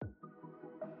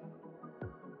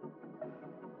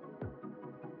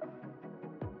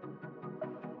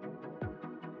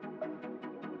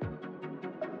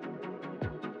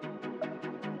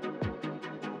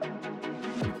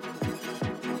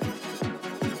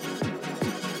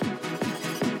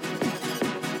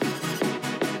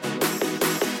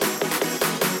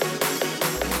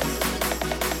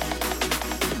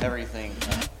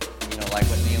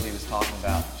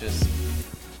just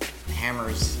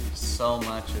hammers so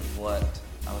much of what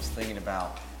I was thinking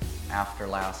about after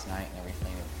last night and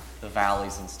everything. The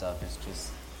valleys and stuff is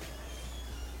just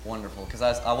wonderful. Because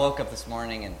I woke up this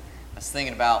morning and I was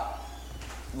thinking about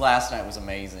last night was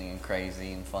amazing and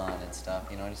crazy and fun and stuff.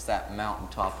 You know, just that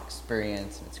mountaintop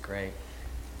experience, and it's great.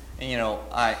 And you know,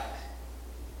 but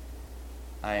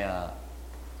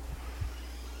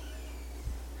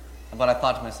I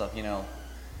thought to myself, you know,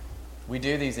 we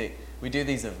do these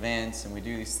events and we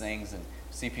do these things and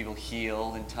see people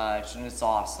healed and touched, and it's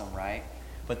awesome, right?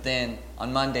 But then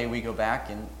on Monday we go back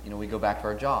and, you know, we go back to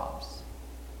our jobs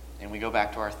and we go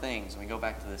back to our things and we go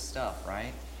back to this stuff,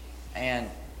 right? And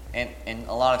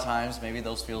a lot of times maybe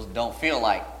those feels don't feel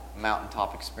like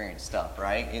mountaintop experience stuff,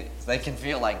 right? They can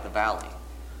feel like the valley,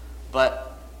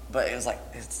 but it was like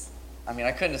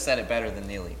I couldn't have said it better than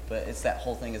Neely, but it's that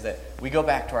whole thing is that we go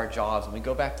back to our jobs and we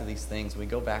go back to these things, we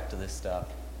go back to this stuff.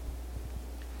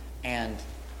 And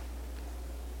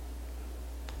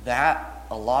that,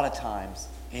 a lot of times,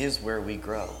 is where we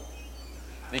grow.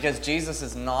 Because Jesus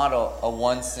is not a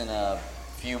once in a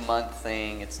few month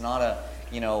thing. It's not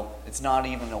it's not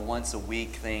even a once a week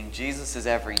thing. Jesus is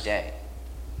every day,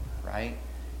 right?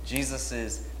 Jesus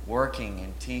is working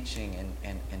and teaching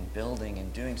and building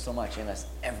and doing so much in us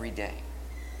every day.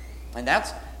 And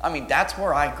that's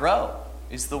where I grow,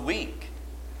 is the week.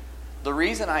 The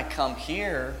reason I come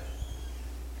here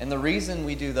and the reason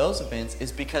we do those events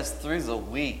is because through the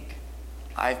week,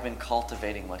 I've been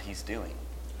cultivating what He's doing.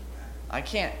 I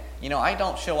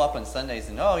don't show up on Sundays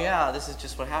and, oh yeah, this is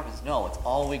just what happens. No, it's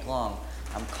all week long.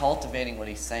 I'm cultivating what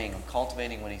He's saying. I'm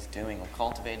cultivating what He's doing. I'm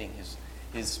cultivating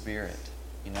His Spirit,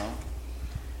 you know?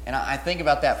 And I think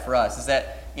about that for us, is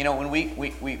that, you know, when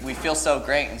we feel so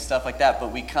great and stuff like that,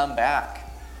 but we come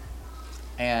back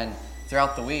and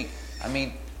throughout the week,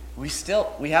 we still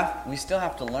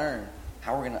have to learn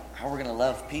how we're gonna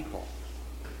love people,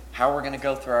 how we're gonna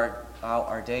go through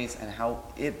our days, and how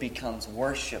it becomes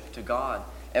worship to God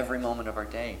every moment of our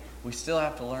day. We still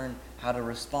have to learn how to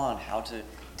respond, how to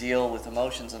deal with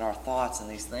emotions and our thoughts and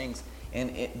these things,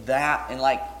 that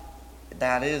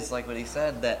is like what he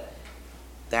said,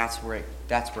 that's where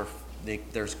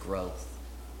there's growth.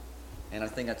 And I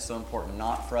think that's so important,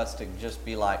 not for us to just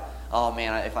be like, oh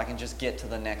man, if I can just get to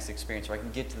the next experience or I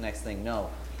can get to the next thing. No,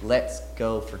 let's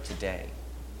go for today,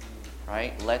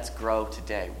 right? Let's grow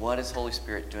today. What is Holy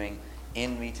Spirit doing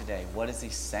in me today? What is He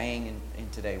saying in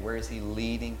today? Where is He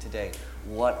leading today?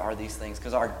 What are these things?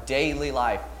 Because our daily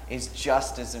life is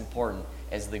just as important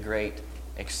as the great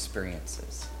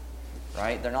experiences,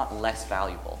 right? They're not less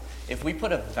valuable. If we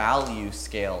put a value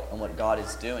scale on what God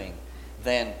is doing,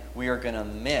 then we are going to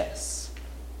miss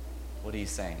what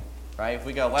He's saying, right? If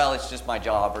we go, well, it's just my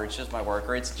job, or it's just my work,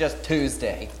 or it's just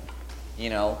Tuesday, you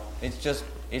know, it's just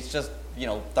you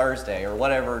know, Thursday or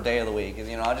whatever day of the week,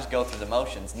 you know, I'll just go through the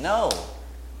motions. No,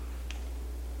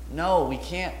 we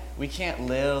can't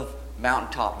live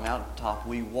mountaintop.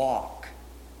 We walk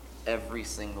every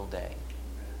single day,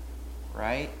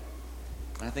 right?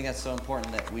 And I think that's so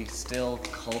important that we still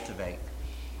cultivate.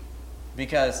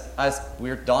 Because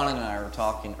Don and I were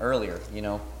talking earlier, you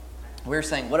know, we were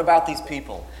saying, what about these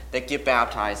people that get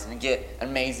baptized and get an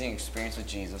amazing experience with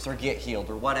Jesus or get healed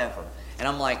or whatever? And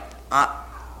I'm like,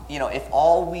 you know, if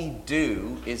all we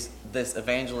do is this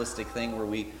evangelistic thing where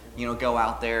we, you know, go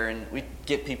out there and we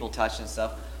get people touched and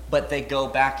stuff, but they go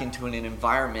back into an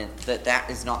environment that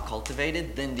is not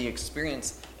cultivated, then the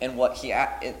experience and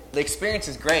the experience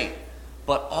is great,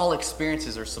 but all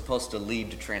experiences are supposed to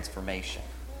lead to transformation.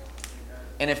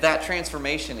 And if that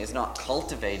transformation is not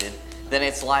cultivated, then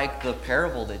it's like the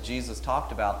parable that Jesus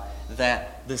talked about,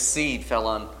 that the seed fell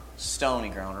on stony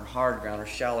ground or hard ground or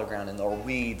shallow ground or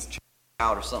weeds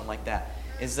out or something like that.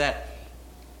 Is that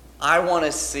I want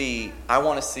to see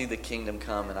the kingdom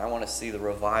come, and I want to see the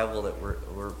revival that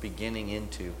we're beginning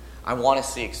into. I want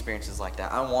to see experiences like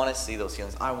that. I want to see those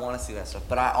healings. I want to see that stuff.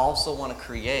 But I also want to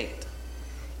create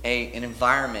an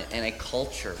environment and a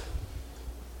culture,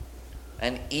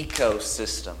 an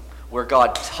ecosystem where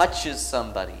God touches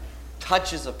somebody,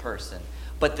 touches a person,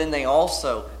 but then they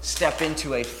also step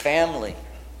into a family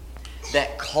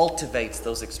that cultivates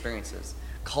those experiences,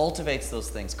 cultivates those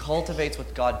things, cultivates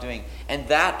what God's doing. And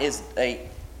that is a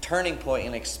turning point,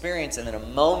 an experience, and then a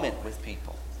moment with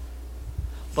people.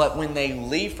 But when they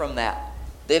leave from that,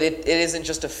 it isn't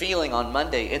just a feeling on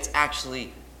Monday. It's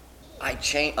actually, I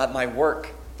change my work,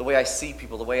 the way I see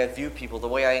people, the way I view people, the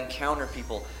way I encounter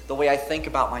people, the way I think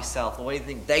about myself, the way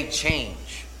they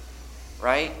change,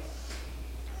 right?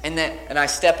 And I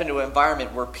step into an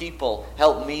environment where people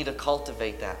help me to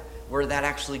cultivate that, where that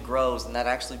actually grows and that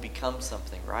actually becomes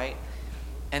something, right?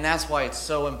 And that's why it's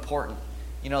so important.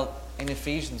 In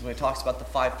Ephesians, when it talks about the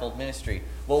fivefold ministry,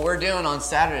 what we're doing on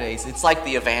Saturdays, it's like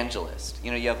the evangelist.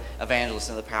 You have evangelists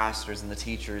and the pastors and the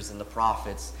teachers and the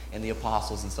prophets and the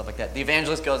apostles and stuff like that. The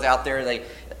evangelist goes out there, they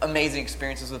amazing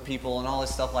experiences with people and all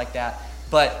this stuff like that.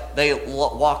 But they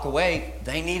walk away,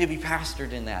 they need to be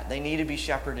pastored in that. They need to be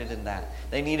shepherded in that.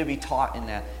 They need to be taught in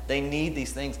that. They need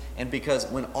these things. And because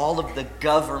when all of the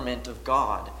government of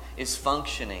God is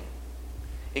functioning,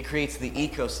 it creates the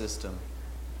ecosystem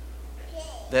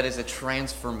that is a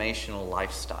transformational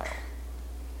lifestyle.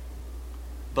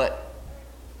 But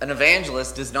an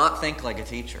evangelist does not think like a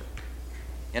teacher.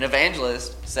 An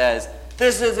evangelist says,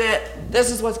 this is it.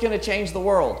 This is what's going to change the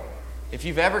world. If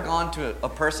you've ever gone to a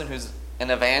person who's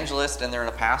an evangelist and they're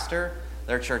a pastor,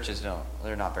 their churches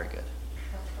they're not very good.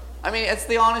 I mean, it's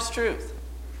the honest truth.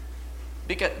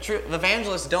 Because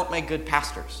evangelists don't make good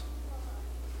pastors.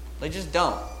 They just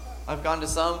don't. I've gone to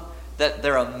some that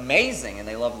they're amazing and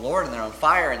they love the Lord and they're on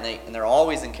fire and they're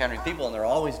always encountering people and they're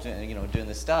always doing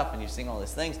this stuff and you're seeing all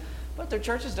these things, but their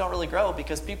churches don't really grow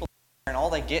because people and all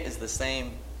they get is the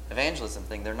same evangelism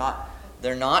thing. They're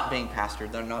not being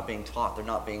pastored, they're not being taught, they're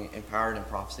not being empowered in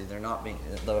prophecy,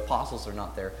 the apostles are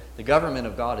not there. The government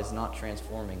of God is not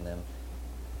transforming them.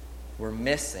 We're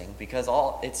missing because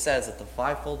all it says that the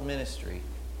fivefold ministry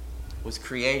was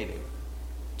created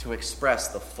to express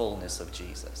the fullness of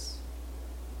Jesus.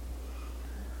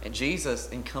 And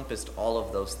Jesus encompassed all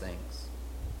of those things.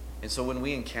 And so when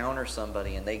we encounter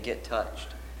somebody and they get touched,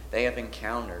 they have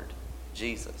encountered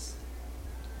Jesus.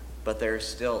 But there are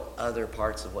still other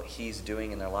parts of what he's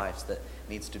doing in their lives that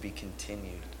needs to be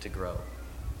continued to grow.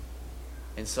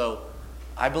 And so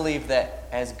I believe that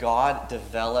as God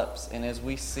develops and as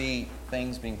we see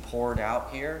things being poured out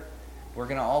here, we're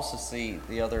going to also see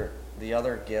the other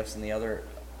gifts and the other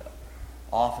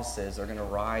offices are going to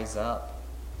rise up.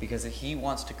 Because he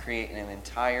wants to create an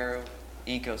entire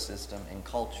ecosystem and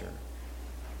culture.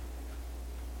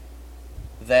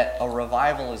 That a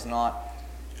revival is not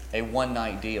a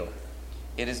one-night deal.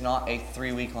 It is not a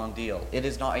 3-week-long deal. It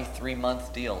is not a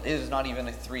 3-month deal. It is not even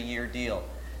a 3-year deal.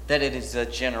 That it is a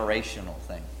generational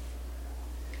thing.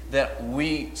 That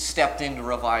we stepped into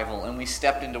revival and we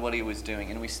stepped into what he was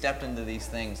doing and we stepped into these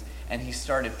things and he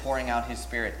started pouring out his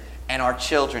Spirit and our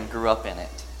children grew up in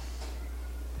it.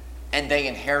 And they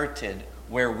inherited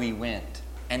where we went.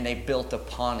 And they built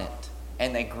upon it.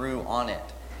 And they grew on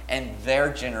it. And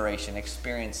their generation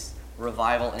experienced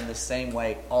revival in the same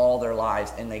way all their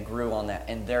lives. And they grew on that.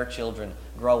 And their children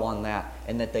grow on that.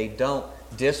 And that they don't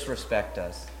disrespect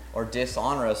us or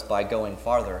dishonor us by going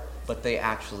farther. But they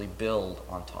actually build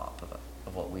on top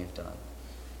of what we've done.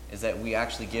 Is that we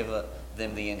actually give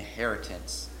them the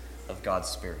inheritance of God's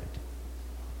Spirit.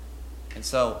 And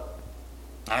so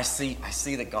I see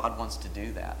that God wants to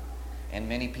do that. And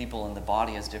many people in the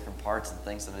body has different parts and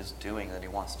things that he's doing that he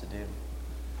wants to do.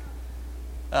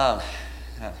 I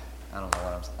don't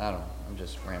know I'm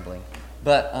just rambling.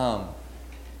 But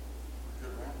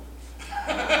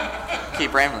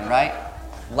keep rambling, right?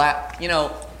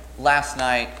 Last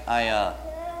night I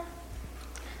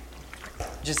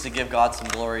just to give God some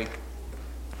glory,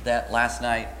 that last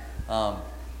night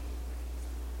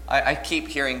I keep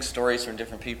hearing stories from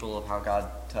different people of how God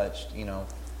touched,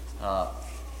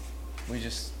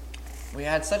 we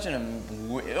had such it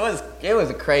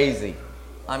was crazy.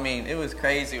 I mean, it was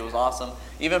crazy. It was awesome.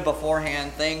 Even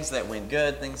beforehand, things that went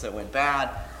good, things that went bad.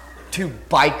 2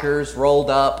 bikers rolled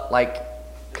up, like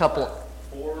couple.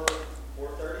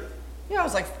 4:30. Yeah, it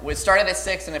was like we started at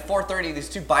 6, and at 4:30, these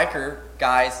 2 biker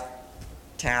guys,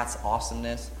 tats,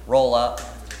 awesomeness, roll up,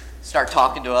 start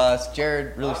talking to us.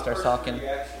 Jared really starts talking. My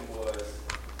reaction was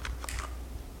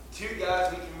 2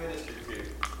 guys we can minister to.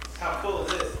 How cool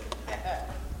is this?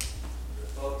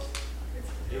 Folks,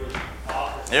 it was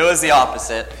awesome. It was the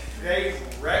opposite. They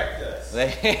wrecked us.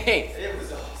 It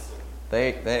was awesome.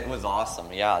 It was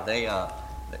awesome. Yeah,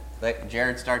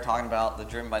 Jared started talking about the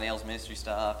Driven by Nails ministry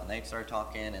stuff, and they started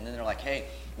talking, and then they're like, "Hey,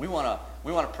 we want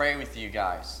to pray with you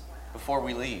guys before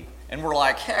we leave." And we're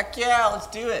like, "Heck yeah, let's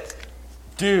do it."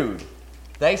 Dude,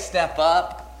 they step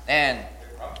up and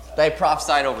they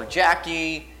prophesied over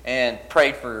Jackie and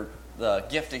prayed for the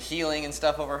gift of healing and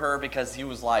stuff over her because he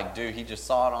was like, dude, he just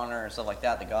saw it on her and stuff like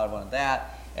that God wanted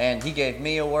that. And he gave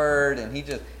me a word, and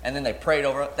then they prayed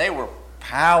over it. They were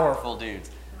powerful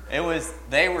dudes.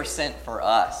 They were sent for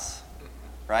us,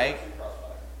 right?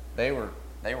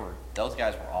 Those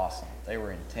guys were awesome. They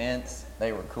were intense.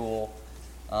 They were cool.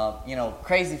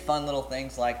 Crazy fun little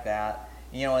things like that.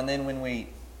 And then when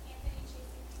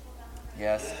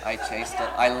yes,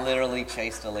 I literally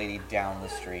chased a lady down the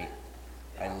street.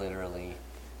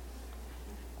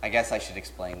 I guess I should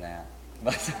explain that.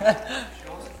 But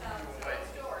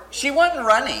she wasn't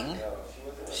running.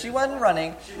 She wasn't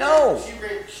running. No. She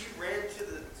ran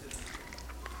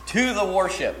To the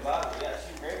worship. Yeah,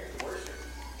 she ran to worship.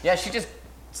 Yeah, she just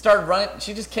started running.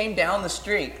 She just came down the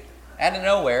street out of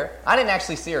nowhere. I didn't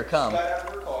actually see her come. She got out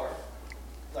of her car.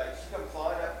 Like, she come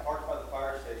flying out, parked by the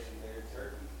fire station there in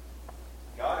Turkey.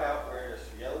 Got out wearing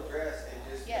a yellow dress and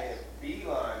just made a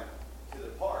beeline to the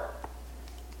park.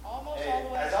 Almost And all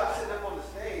the way. as I'm sitting up on the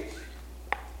stage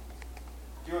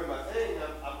doing my thing,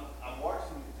 I'm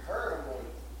watching her. I'm going,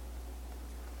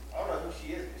 I don't know who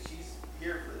she is, but she's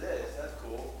here for this. That's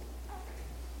cool.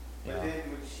 But Yeah. then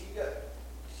when she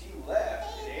left,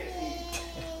 and Anthony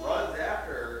runs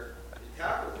after her and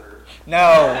tackles her.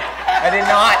 No, I did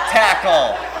not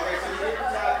tackle. Okay, so he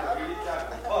didn't tackle,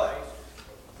 but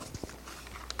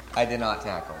I did not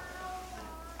tackle.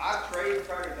 I prayed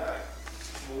Friday night.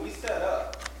 When we set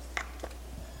up,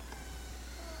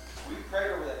 we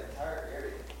prayed over that entire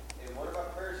area. And one of my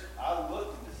prayers, I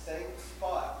looked at the same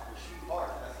spot where she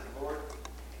parked, and I said, Lord,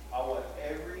 I want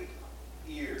every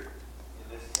ear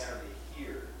in this town to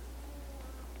hear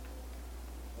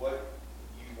what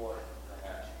you want to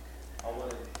have. I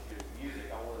want them to hear the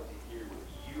music. I want them to hear what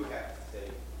you have to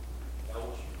say. I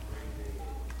want you to bring them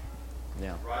in.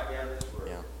 Yeah. Right down this road.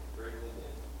 Yeah. Bring them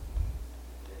in.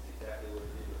 That's exactly what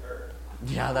it did with her.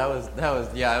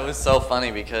 Yeah, it was so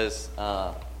funny because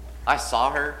I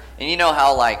saw her, and you know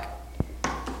how like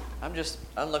I'm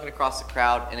looking across the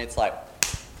crowd, and it's like,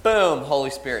 boom, Holy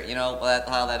Spirit. You know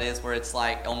how that is, where it's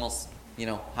like almost,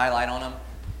 highlight on them,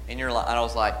 and and I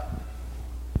was like,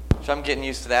 so I'm getting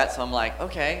used to that. So I'm like,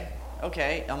 okay.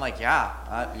 I'm like, yeah,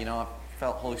 I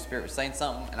felt Holy Spirit was saying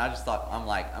something, and I just thought, I'm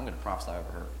going to prophesy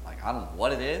over her. Like, I don't know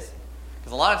what it is,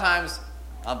 because a lot of times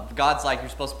God's like, you're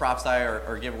supposed to prophesy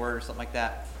or give a word or something like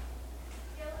that.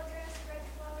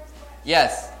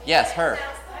 Yes, her.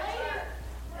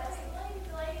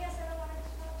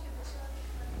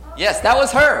 Yes, that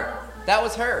was her. That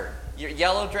was her. Your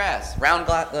yellow dress, round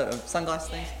sunglass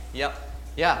things. Yep.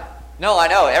 Yeah. No, I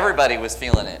know. Everybody was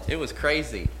feeling it. It was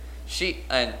crazy.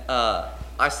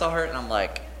 I saw her, and I'm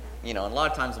like, and a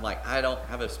lot of times I'm like, I don't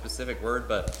have a specific word,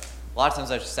 but a lot of times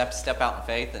I just have to step out in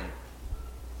faith, and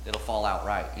it'll fall out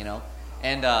right,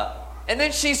 And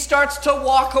then she starts to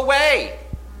walk away.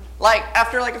 Like,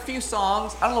 after like a few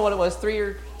songs, I don't know what it was,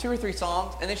 two or three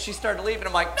songs, and then she started to leave, and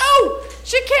I'm like, no,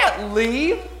 she can't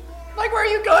leave. Like, where are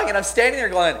you going? And I'm standing there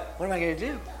going, what am I going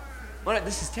to do?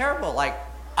 This is terrible. Like,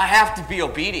 I have to be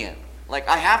obedient. Like,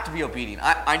 I have to be obedient.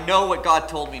 I know what God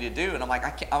told me to do, and I'm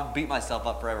like, I'll beat myself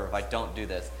up forever if I don't do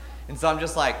this. And so I'm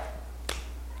just like,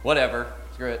 whatever,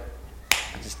 screw it.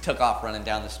 I just took off running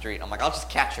down the street. I'm like, I'll just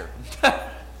catch her.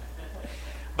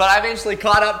 But I eventually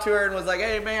caught up to her and was like,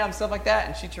 hey, ma'am, stuff like that.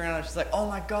 And she turned around and she's like, oh,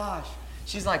 my gosh.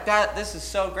 She's like, this is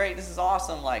so great. This is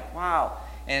awesome. Like, wow.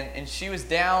 And she was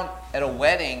down at a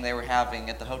wedding they were having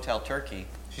at the Hotel Turkey.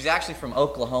 She's actually from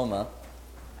Oklahoma.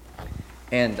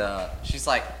 And she's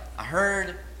like,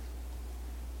 I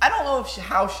don't know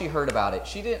how she heard about it.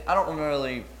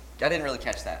 I didn't really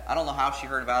catch that. I don't know how she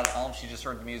heard about it. She just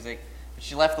heard the music. But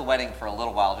she left the wedding for a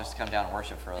little while just to come down and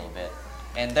worship for a little bit.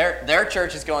 And their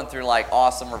church is going through like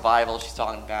awesome revival she's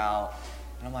talking about.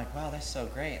 And I'm like, wow, that's so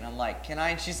great. And I'm like, can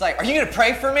I? And she's like, are you going to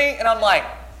pray for me? And I'm like,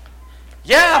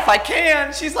 yeah, if I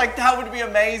can. She's like, that would be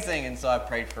amazing. And so I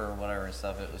prayed for her, whatever and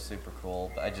stuff. It was super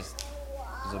cool. But I just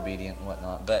was obedient and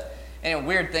whatnot. But anyway,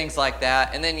 weird things like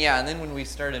that. And then when we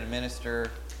started to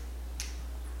minister,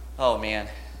 oh man,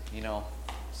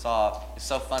 it's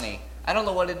so funny. I don't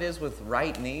know what it is with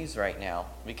right knees right now,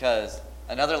 because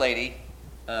another lady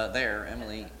there,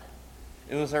 Emily,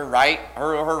 it was her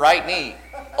right knee,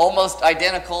 almost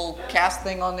identical cast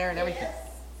thing on there and everything.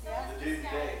 The dude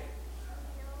today.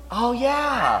 Oh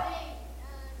yeah,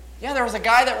 there was a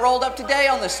guy that rolled up today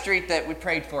on the street that we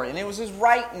prayed for, and it was his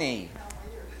right knee.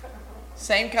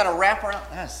 Same kind of wraparound.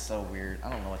 That's so weird. I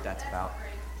don't know what that's about.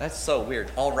 That's so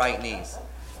weird. All right knees,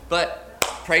 but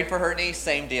prayed for her knee.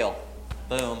 Same deal.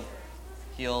 Boom,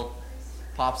 healed.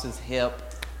 Pops his hip.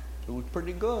 It was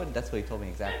pretty good. That's what he told me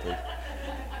exactly.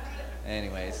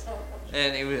 Anyways,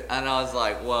 and I was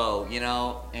like, whoa,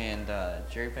 And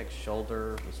Jerry Peck's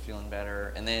shoulder was feeling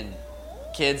better, and then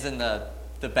kids in the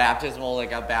baptismal that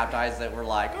got baptized that were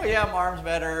like, oh yeah, my arm's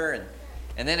better,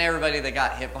 and then everybody that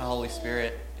got hit by Holy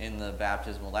Spirit in the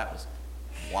baptismal. That was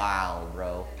wild,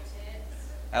 bro.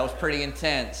 That was pretty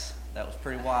intense. That was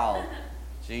pretty wild.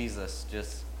 Jesus,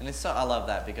 and it's so, I love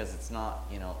that because it's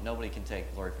not, nobody can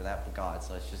take glory for that but God.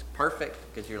 So it's just perfect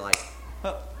because you're like,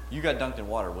 huh, you got dunked in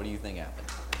water. What do you think happened?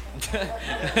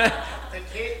 The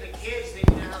kids, they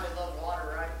know how they love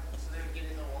water, right? So they would get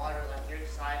in the water, like they're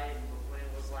excited when it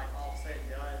was like all said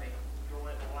and done, they go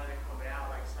in the water coming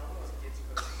out, like some of those kids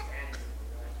could have standing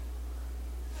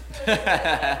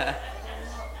there.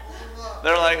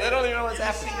 They're like, they don't even know what's You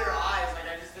happening. see their eyes, like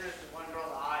there's one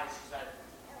girl's eyes, she's like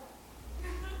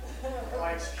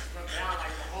she looked down, like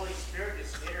the Holy Spirit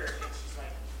just hit her, and she's like,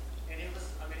 and it was,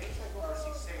 I mean, it's like over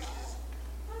 6'6", just,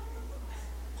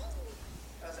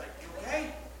 I was like, you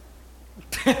okay?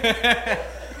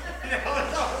 And I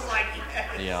was like,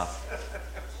 yes. Yeah.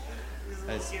 These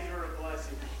little kids were a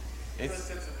blessing. Those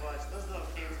sense of blessing. Those little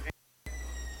kids, man.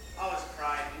 I was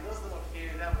crying, dude. Those little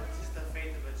kids, that was just the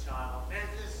faith of a child. Man,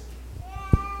 just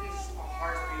our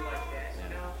hearts be like that, you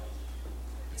know?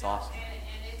 It's awesome.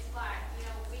 And it's like,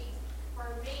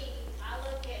 for me, I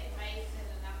look at Mason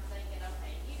and I'm thinking,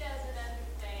 okay, he doesn't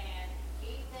understand.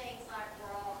 He thinks like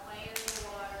we're all playing in the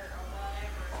water or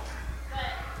whatever.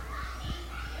 But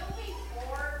he'll be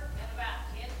 4 in about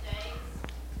 10 days.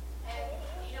 And,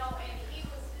 and he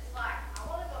was just like, I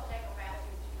want to go take a bath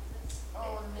with Jesus.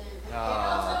 Oh, man.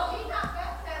 So he got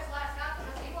baptized last night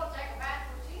because he won't take a bath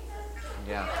with Jesus.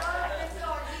 Yeah. And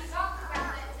so he talked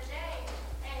about it today,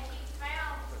 and he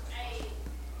found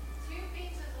two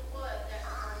pieces of wood that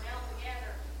are nailed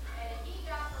together, and he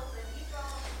got those and he brought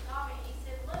them to Tommy, and he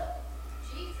said, look,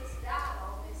 Jesus died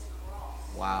on this cross.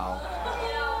 Wow.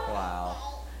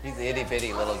 Wow. He's an itty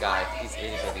bitty little guy. He's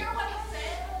itty bitty.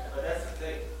 But that's the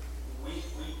thing. We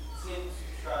tend to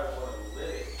try to want to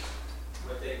limit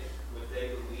what they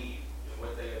believe and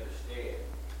what they understand.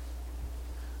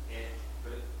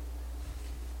 But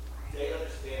they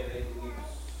understand and they believe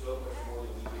so much more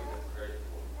than we give them credit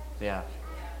for. Yeah.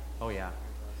 Oh, yeah.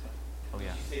 Oh,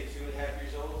 yeah. Did you say 2.5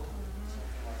 years old?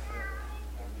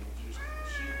 I mean, she was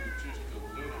just a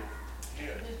little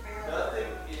kid.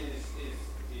 Nothing is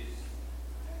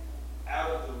out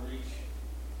of the reach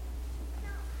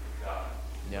of God.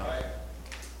 Yeah. Right?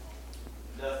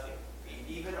 Nothing.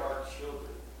 Even our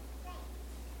children.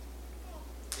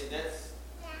 And that's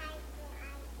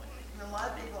A lot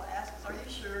of people ask us, are you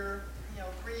sure,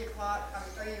 3 o'clock,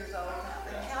 3 years old,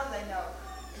 and how do they know?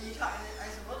 And I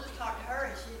said, we'll just talk to her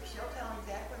and she'll tell them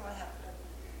exactly what happened.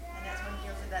 And that's when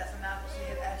Jill said that's the night that she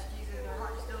had asked Jesus, her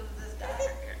heart still to this day.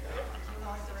 And she was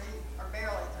only 3, or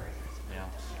barely 3. Yeah.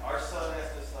 our son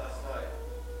asked us last night,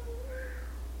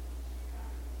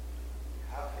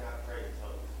 how can I pray in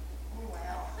tongues? Oh,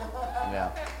 wow.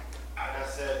 Yeah. And I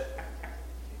said,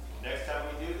 next time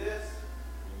we do this,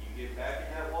 when you get back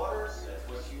in that water, that's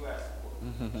what you ask for.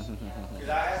 Because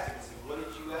I asked him, I said, what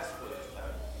did you ask for this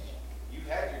time? You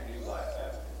had your new life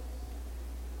baptism.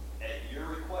 At your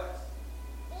request.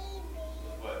 Was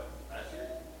what? Last year?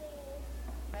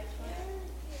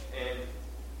 And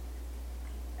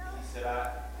he said, I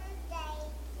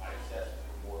just asked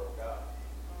for more of God.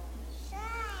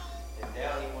 And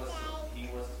now he wants to be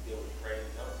able to pray in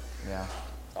tongues. Yeah.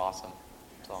 It's awesome.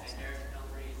 It's And awesome. there's no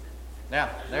reason. Yeah.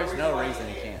 There's no why reason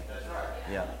you can't. That's right.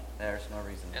 Yeah. There's no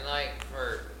reason. And like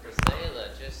for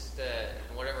Zayla, just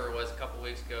whatever it was a couple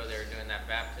weeks ago, they were doing that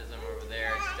baptism over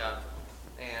there and stuff.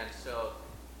 And so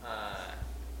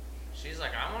she's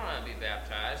like, I want to be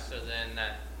baptized. So then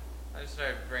I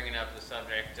started bringing up the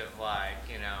subject of like,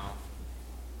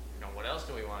 what else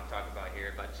do we want to talk about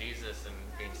here about Jesus and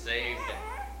being saved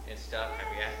and stuff?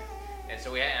 And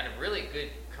so we had a really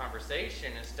good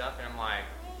conversation and stuff. And I'm like,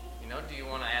 do you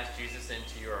want to ask Jesus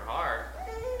into your heart?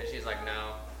 And she's like,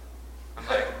 no. I'm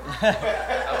like,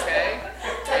 okay.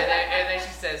 And then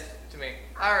she says to me,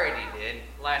 I already did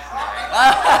last night.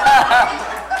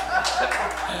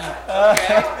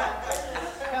 Okay.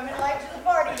 Coming late to the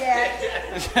party, Dad.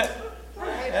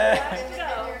 I've been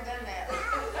here and done that.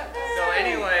 So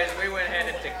anyways, we went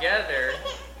ahead and together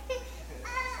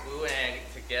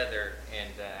and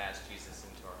asked Jesus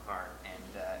into our heart.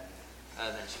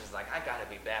 And then she was like, I gotta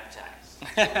be baptized.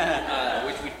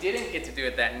 Which we didn't get to do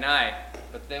it that night.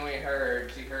 But then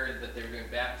she heard that they were doing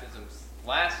baptisms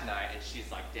last night. And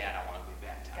she's like, Dad, I want to be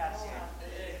baptized.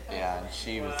 Yeah. And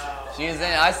she was in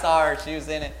it. I saw her. She was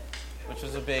in it, which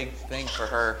was a big thing for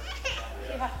her.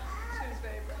 One of the things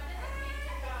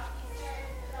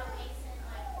about Mason,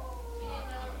 like, we didn't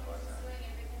know he was doing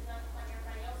it because that's like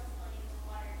everybody else is playing in the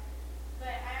water.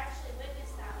 But I actually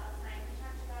witnessed that last night. We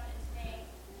talked about it today.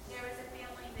 There was a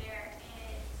family there,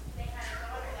 and they had a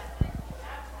daughter that wanted to be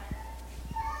baptized.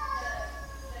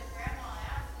 The grandma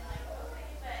asked me, like,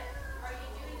 okay, but are you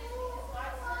doing this because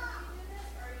God's telling you to do this,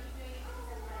 or are you doing it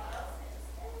because everybody else is?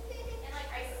 And,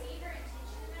 like, I see her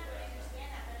intention in that, I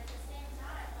understand that, but at the same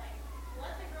time, like,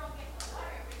 let the girl get in the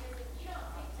water, because if you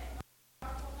don't think that God is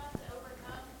powerful enough to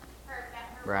overcome her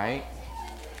Right.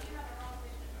 intentions, then you have a wrong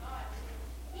vision of God.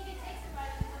 He can take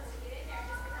somebody who wants to get in there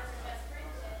just because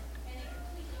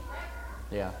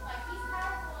Yeah. Like, he's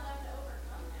powerful enough to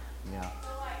overcome that. Yeah.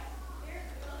 So, like,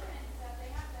 there's children and stuff, they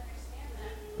have to understand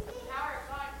that the power of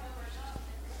God can overcome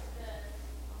the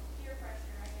peer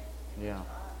pressure, I guess. Yeah.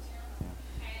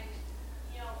 And,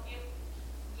 you know,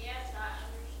 yes, I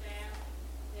understand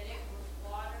that it was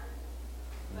water,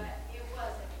 but it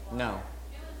wasn't water. No.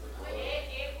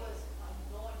 It was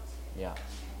anointed. Yeah.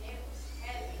 And it was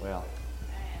heavy. Well.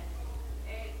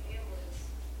 And it was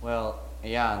Well,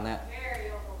 yeah, and that very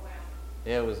overwhelming.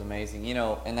 it was amazing. You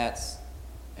know, and that's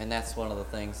one of the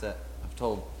things that I've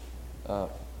told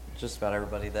just about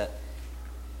everybody that,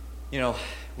 you know,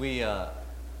 we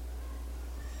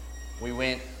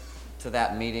went to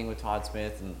that meeting with Todd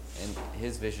Smith, and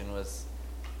his vision was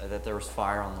that there was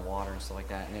fire on the water and stuff like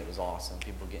that, and it was awesome.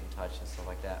 People get in touch and stuff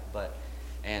like that. But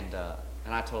and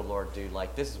I told Lord, dude,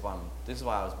 like this is why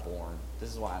I was born. This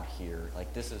is why I'm here.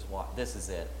 Like this is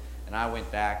it. And I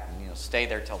went back and, you know, stayed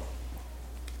there till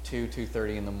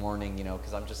 2:30 in the morning, you know,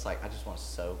 because I'm just like, I just want to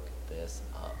soak this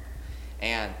up.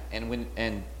 And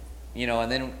you know,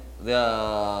 and then I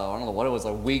don't know what it was,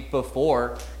 a week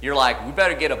before, you're like, we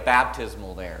better get a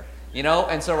baptismal there, you know.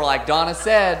 And so we're like, Donna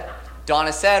said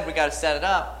we got to set it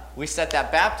up. We set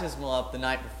that baptismal up the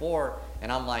night before,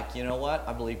 and I'm like, you know what?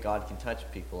 I believe God can touch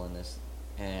people in this,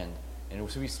 and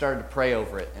so we started to pray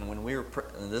over it. And when we were,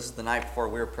 this is the night before,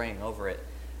 we were praying over it,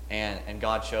 and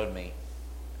God showed me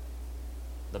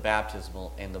the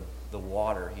baptismal and the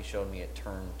water. He showed me it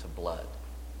turned to blood.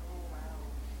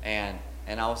 And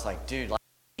I was like, dude, like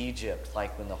Egypt,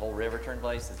 like when the whole river turned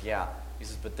blood. He says, yeah. He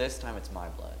says, but this time it's my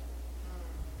blood.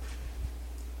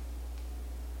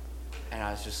 And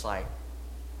I was just like,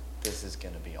 this is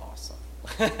going to be awesome.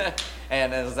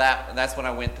 And that's when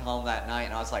I went home that night,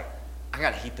 and I was like, I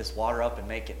got to heat this water up and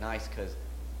make it nice because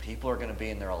people are going to be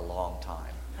in there a long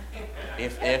time.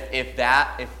 If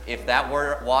that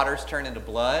water's turned into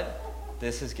blood,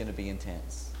 this is going to be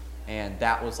intense. And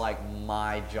that was like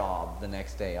my job the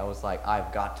next day. I was like,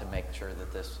 I've got to make sure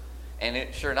that this, and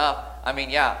it, sure enough, I mean,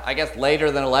 yeah, I guess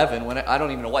later than 11, when I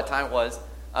don't even know what time it was.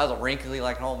 I was wrinkly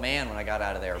like an old man when I got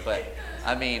out of there. But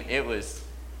I mean, it was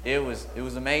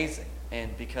amazing,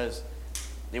 and because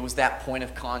it was that point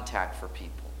of contact for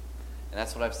people, and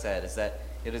that's what I've said, is that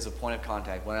it is a point of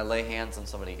contact. When I lay hands on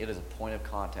somebody, it is a point of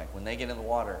contact. When they get in the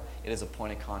water, it is a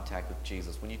point of contact with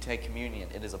Jesus. When you take communion,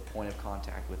 it is a point of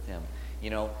contact with Him. You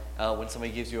know, when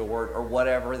somebody gives you a word or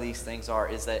whatever these things are,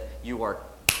 is that you are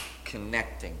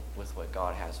connecting with what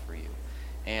God has for you.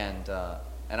 And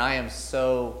I am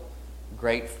so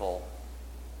grateful.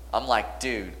 I'm like,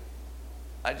 dude,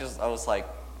 I was like,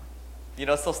 you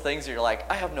know, it's those things that you're like,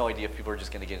 I have no idea if people are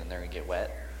just going to get in there and get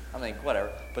wet. I'm like,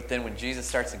 whatever. But then when Jesus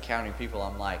starts encountering people,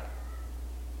 I'm like,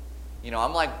 you know,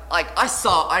 I'm like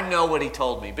I know what He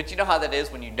told me. But you know how that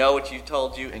is when you know what He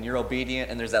told you and you're obedient,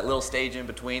 and there's that little stage in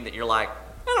between that you're like,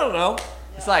 I don't know.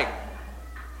 Yeah. It's like,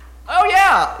 oh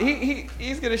yeah,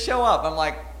 he's going to show up. I'm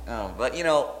like, oh, but you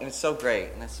know, and it's so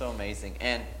great and it's so amazing.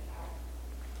 And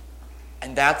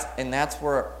that's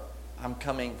where I'm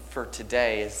coming for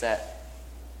today, is that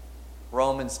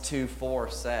Romans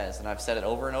 2:4 says, and I've said it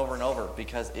over and over and over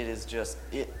because it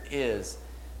is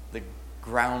the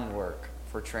groundwork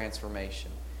for transformation,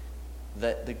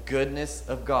 that the goodness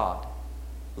of God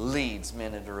leads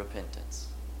men into repentance.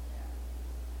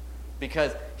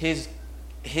 Because his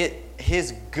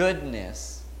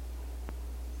goodness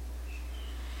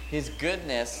is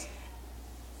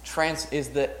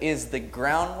the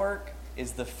groundwork,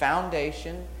 is the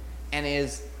foundation, and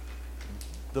is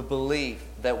the belief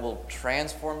that will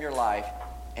transform your life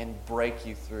and break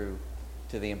you through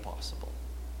to the impossible.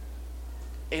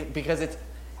 Because it's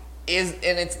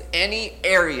any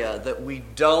area that we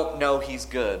don't know He's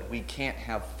good, we can't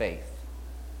have faith.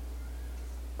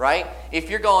 Right? If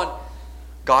you're going,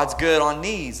 God's good on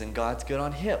knees, and God's good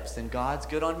on hips, and God's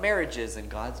good on marriages, and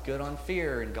God's good on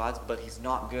fear, but He's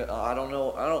not good. I don't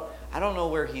know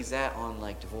where He's at on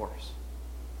like divorce.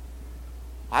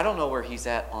 I don't know where He's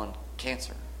at on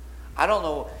cancer. I don't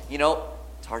know, you know,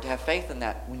 it's hard to have faith in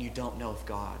that when you don't know if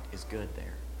God is good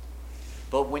there.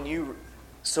 But when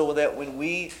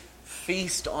we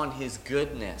feast on His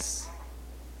goodness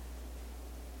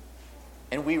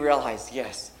and we realize,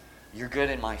 yes, you're good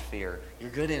in my fear, you're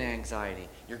good in anxiety,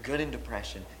 you're good in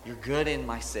depression, you're good in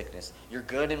my sickness, you're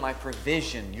good in my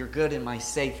provision, you're good in my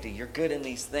safety, you're good in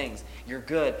these things, you're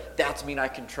good. That means I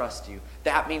can trust you.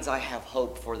 That means I have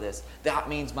hope for this. That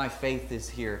means my faith is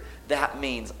here. That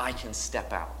means I can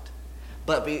step out.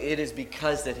 But it is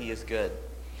because that He is good.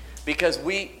 Because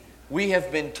we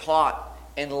have been taught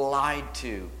and lied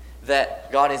to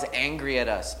that God is angry at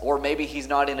us, or maybe He's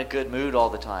not in a good mood all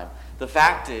the time. The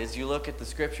fact is, you look at the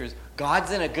scriptures,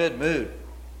 God's in a good mood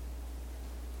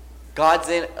God's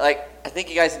in, I think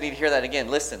you guys need to hear that again.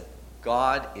 Listen,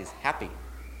 God is happy.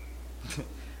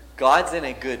 God's in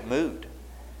a good mood.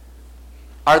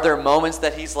 Are there moments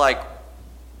that he's like,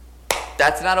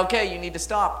 that's not okay, you need to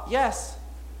stop? Yes,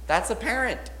 that's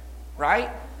apparent, right?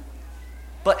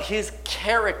 But his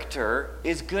character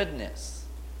is goodness,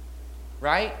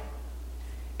 right?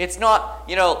 It's not,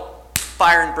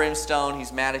 fire and brimstone,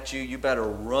 he's mad at you, you better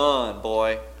run,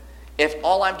 boy. If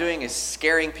all I'm doing is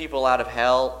scaring people out of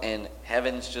hell and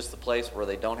heaven's just the place where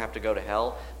they don't have to go to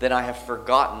hell, then I have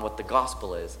forgotten what the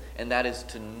gospel is, and that is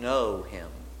to know him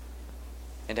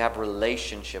and to have a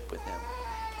relationship with him.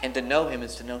 And to know him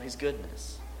is to know his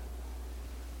goodness.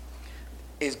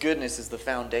 His goodness is the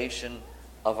foundation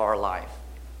of our life.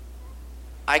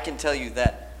 I can tell you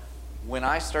that when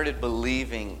I started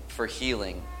believing for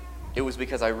healing, it was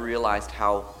because I realized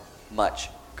how much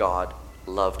God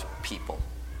loved people.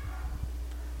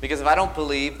 Because if I don't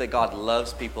believe that God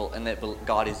loves people and that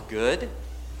God is good,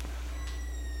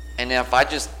 and if I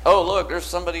just, look, there's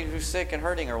somebody who's sick and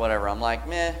hurting or whatever, I'm like,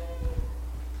 meh,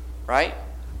 right?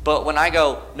 But when I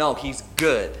go, no, he's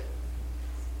good.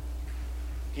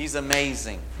 He's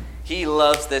amazing. He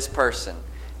loves this person.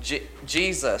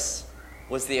 Jesus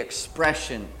was the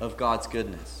expression of God's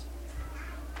goodness,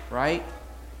 right?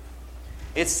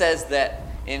 It says that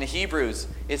in Hebrews,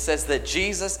 it says that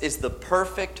Jesus is the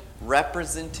perfect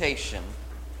representation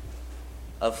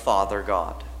of Father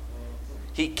God.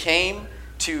 He came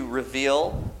to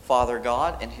reveal Father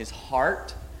God and his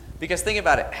heart. Because think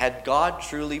about it, had God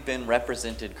truly been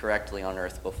represented correctly on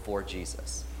earth before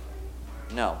Jesus?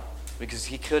 No, because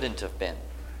he couldn't have been.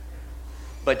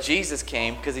 But Jesus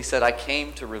came because he said, I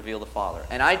came to reveal the Father.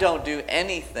 And I don't do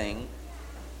anything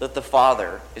that the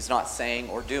Father is not saying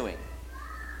or doing.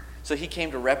 So he came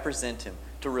to represent him,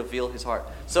 to reveal his heart.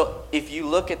 So if you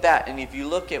look at that, and if you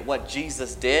look at what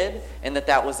Jesus did, and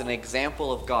that was an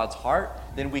example of God's heart,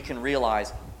 then we can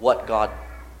realize what God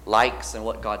likes and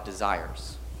what God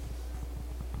desires.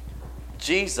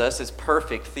 Jesus is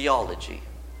perfect theology.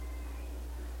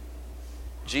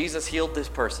 Jesus healed this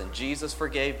person. Jesus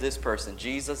forgave this person.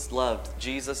 Jesus loved.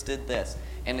 Jesus did this.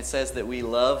 And it says that we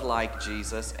love like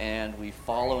Jesus and we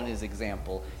follow in his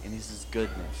example, and this is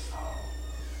goodness.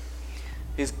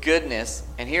 His goodness,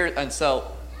 and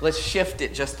so let's shift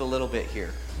it just a little bit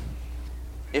here.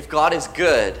 If God is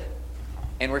good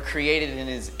and we're created in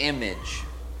his image,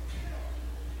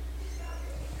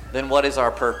 then what is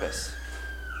our purpose?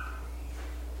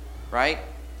 Right?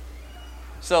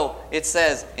 So it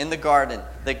says in the garden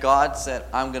that God said,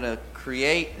 I'm going to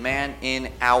create man in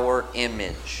our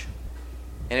image.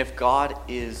 And if God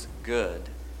is good,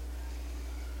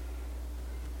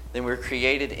 then we're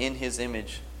created in his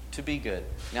image to be good.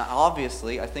 Now,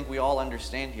 obviously, I think we all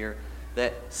understand here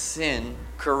that sin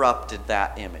corrupted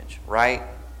that image, right?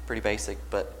 Pretty basic,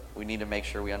 but we need to make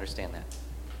sure we understand that.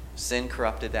 Sin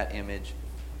corrupted that image.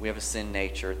 We have a sin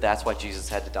nature. That's why Jesus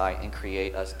had to die and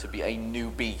create us to be a new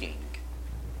being.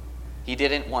 He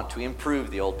didn't want to improve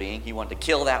the old being. He wanted to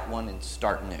kill that one and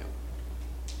start new.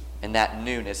 And that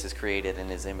newness is created in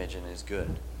his image and is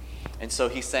good. And so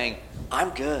he's saying, I'm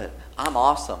good. I'm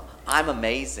awesome. I'm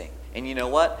amazing. And you know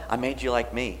what? I made you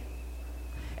like me.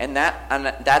 And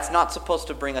that's not supposed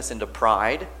to bring us into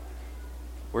pride.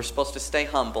 We're supposed to stay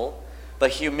humble.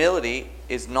 But humility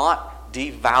is not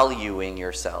devaluing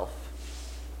yourself.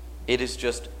 It is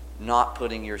just not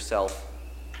putting yourself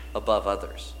above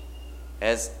others.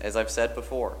 As I've said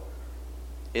before,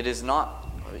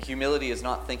 humility is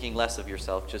not thinking less of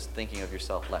yourself, just thinking of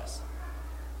yourself less.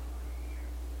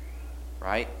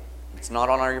 Right? It's not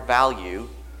on our value.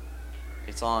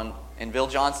 And Bill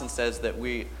Johnson says that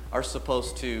we are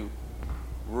supposed to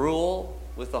rule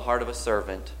with the heart of a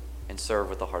servant and serve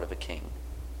with the heart of a king.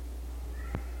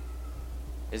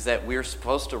 Is that we're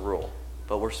supposed to rule,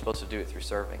 but we're supposed to do it through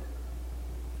serving.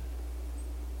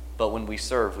 But when we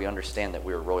serve, we understand that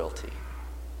we're royalty.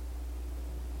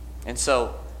 And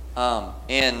so,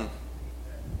 in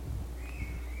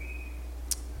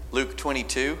Luke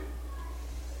 22,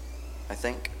 I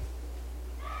think.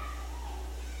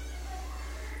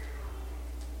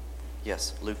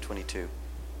 Yes, Luke 22. If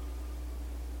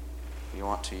you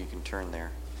want to, you can turn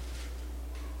there.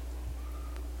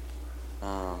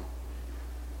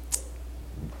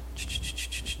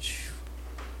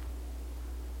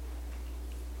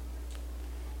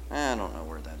 I don't know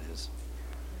where that is.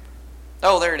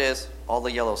 Oh, there it is. All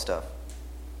the yellow stuff.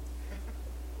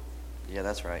 Yeah,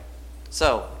 that's right.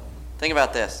 So, think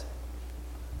about this.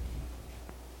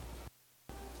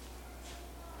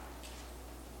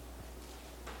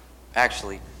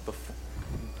 Actually,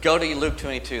 go to Luke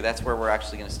 22. That's where we're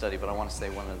actually going to study, but I want to say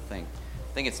one other thing.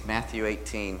 I think it's Matthew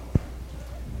 18.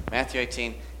 Matthew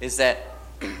 18, is that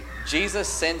Jesus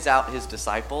sends out his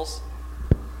disciples,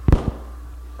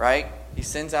 right? He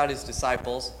sends out his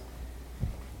disciples,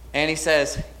 and he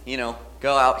says,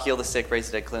 go out, heal the sick,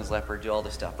 raise the dead, cleanse leper, do all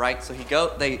this stuff, right? So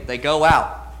they go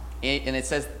out, and it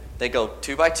says they go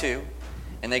 2 by 2,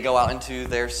 and they go out into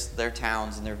their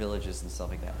towns and their villages and stuff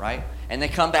like that, right? And they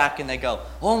come back and they go,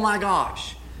 oh my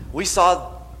gosh, we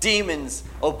saw demons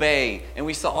obey, and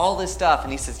we saw all this stuff.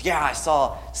 And he says, yeah, I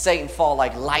saw Satan fall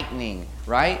like lightning,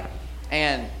 right?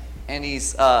 And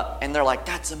they're like,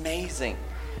 that's amazing.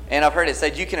 And I've heard it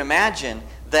said, you can imagine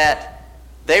that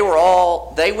they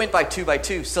went by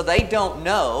 2, so they don't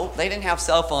know, they didn't have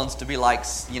cell phones to be like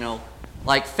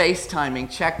FaceTiming,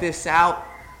 check this out.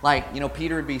 Like,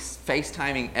 Peter would be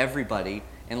FaceTiming everybody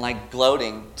and like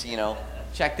gloating to,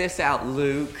 check this out,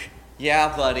 Luke.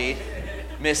 Yeah, buddy.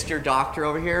 Mr. Doctor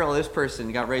over here. Oh, this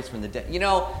person got raised from the dead.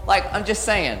 I'm just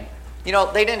saying, they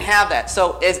didn't have that.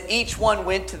 So as each one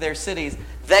went to their cities,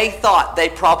 they thought they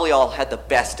probably all had the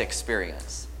best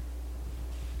experience.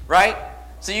 Right?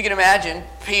 So you can imagine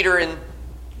Peter and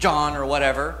John or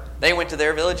whatever, they went to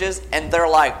their villages and they're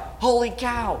like, holy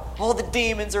cow, all the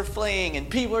demons are fleeing and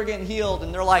people are getting healed.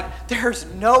 And they're like, there's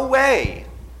no way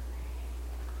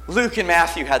Luke and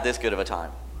Matthew had this good of a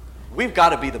time. We've got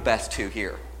to be the best two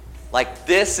here. Like,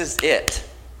 this is it.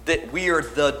 That we are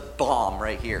the bomb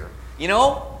right here.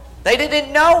 They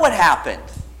didn't know what happened.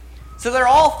 So they're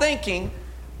all thinking,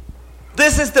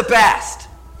 this is the best.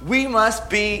 We must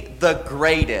be the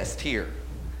greatest here.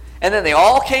 And then they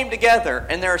all came together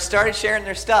and they started sharing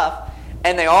their stuff.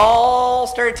 And they all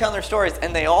started telling their stories.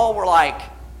 And they all were like,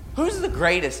 who's the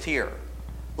greatest here?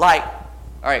 Like,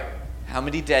 all right, how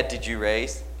many dead did you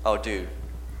raise? Oh, dude,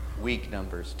 weak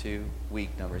numbers, 2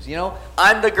 weak numbers.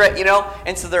 I'm the great,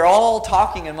 And so they're all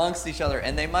talking amongst each other.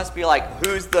 And they must be like,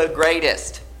 who's the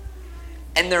greatest?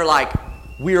 And they're like,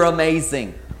 we're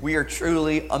amazing. We are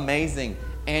truly amazing.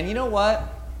 And you know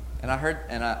what? And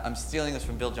I'm stealing this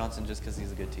from Bill Johnson just because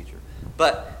he's a good teacher.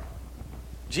 But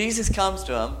Jesus comes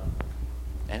to them,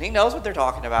 and he knows what they're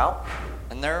talking about.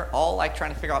 And they're all like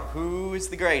trying to figure out who is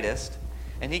the greatest.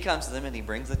 And he comes to them and he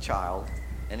brings a child.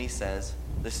 And he says,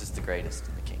 this is the greatest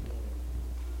in the kingdom.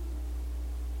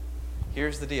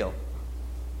 Here's the deal.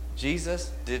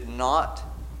 Jesus did not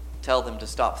tell them to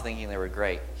stop thinking they were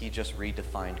great. He just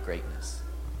redefined greatness.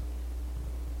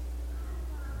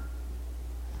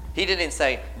 He didn't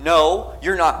say, no,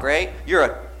 you're not great. You're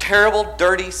a terrible,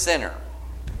 dirty sinner.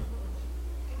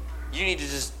 You need to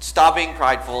just stop being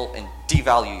prideful and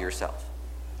devalue yourself.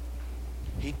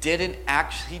 He didn't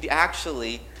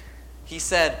actually, he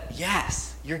said,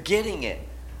 yes, you're getting it.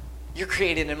 You're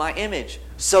created in my image,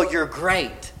 so you're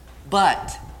great.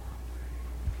 But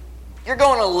you're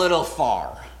going a little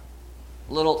far.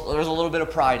 There's a little bit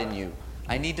of pride in you.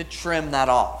 I need to trim that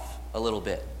off a little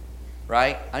bit.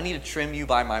 Right? I need to trim you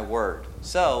by my word.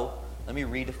 So, let me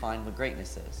redefine what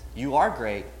greatness is. You are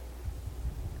great,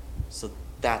 so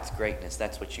that's greatness.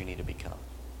 That's what you need to become.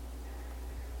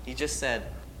 He just said,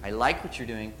 I like what you're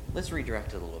doing. Let's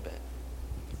redirect it a little bit.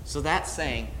 So that's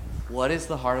saying, what is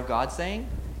the heart of God saying?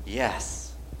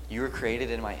 Yes, you were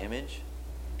created in my image,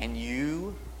 and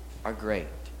you are great,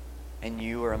 and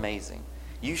you are amazing.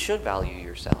 You should value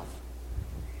yourself.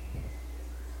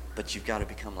 But you've got to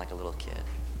become like a little kid.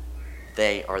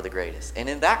 They are the greatest. And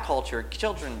in that culture,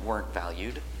 children weren't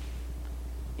valued.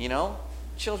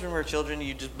 Children were children.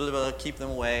 You just keep them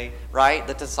away, right?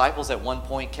 The disciples at one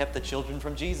point kept the children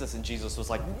from Jesus, and Jesus was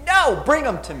like, no, bring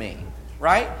them to me,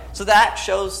 right? So that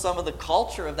shows some of the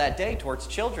culture of that day towards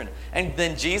children. And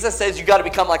then Jesus says, you got to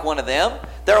become like one of them.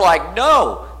 They're like,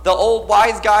 no, the old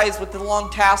wise guys with the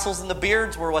long tassels and the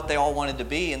beards were what they all wanted to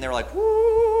be. And they're like,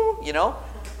 woo,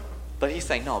 But he's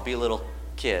saying, no, be a little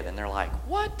kid. And they're like,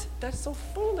 what? That's so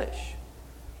foolish.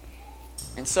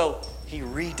 And so he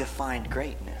redefined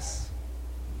greatness.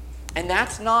 And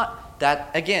that's not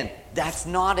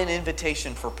an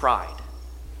invitation for pride.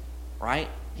 Right?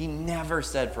 He never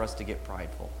said for us to get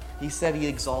prideful. He said he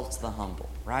exalts the humble,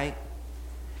 right?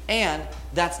 And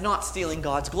that's not stealing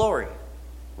God's glory,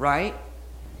 right?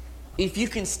 If you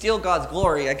can steal God's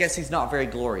glory, I guess he's not very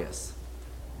glorious.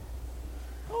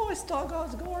 Oh, I stole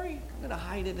God's glory. I'm going to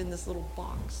hide it in this little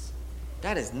box.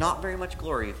 That is not very much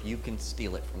glory if you can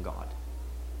steal it from God.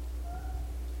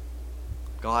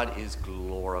 God is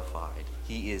glorified.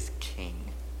 He is king.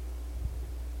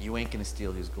 You ain't going to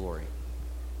steal his glory.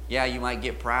 Yeah, you might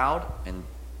get proud, and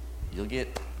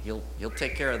he'll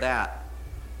take care of that,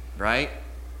 right?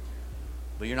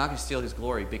 But you're not going to steal his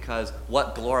glory, because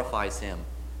what glorifies him?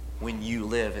 When you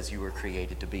live as you were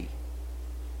created to be,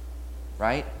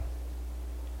 right?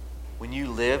 when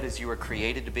you live as you were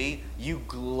created to be, you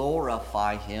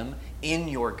glorify him in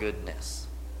your goodness.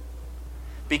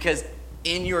 Because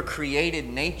in your created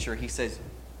nature, he says,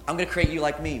 I'm going to create you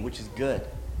like me, which is good.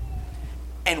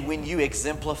 And when you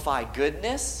exemplify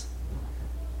goodness,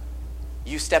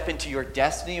 you step into your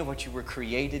destiny of what you were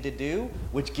created to do,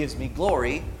 which gives me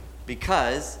glory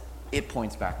because it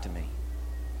points back to me.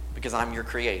 Because I'm your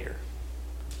creator.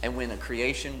 And when a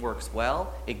creation works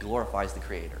well, it glorifies the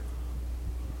creator.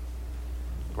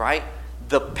 Right?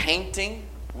 The painting,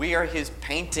 we are his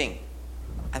painting.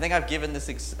 I think I've given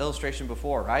this illustration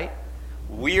before, right?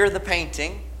 We are the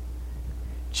painting.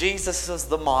 Jesus is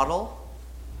the model.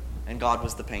 And God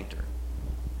was the painter.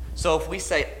 So if we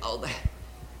say, oh,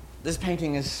 this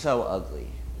painting is so ugly.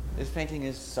 This painting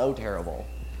is so terrible.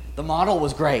 The model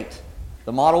was great.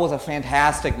 The model was a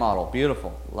fantastic model.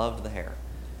 Beautiful. Loved the hair.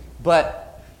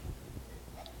 But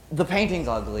the painting's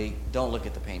ugly. Don't look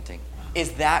at the painting.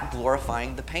 Is that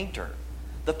glorifying the painter?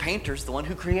 The painter's the one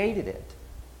who created it.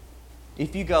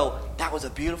 If you go, that was a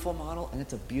beautiful model, and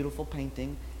it's a beautiful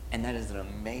painting, and that is an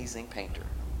amazing painter.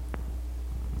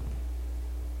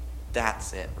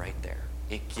 That's it right there.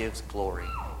 It gives glory.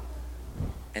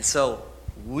 And so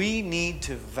we need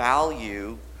to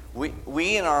value,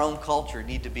 we in our own culture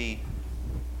need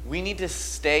to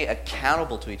stay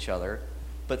accountable to each other.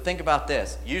 But think about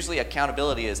this. Usually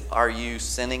accountability is, are you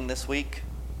sinning this week?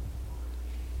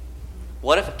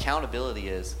 What if accountability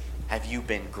is, have you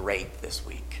been great this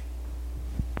week?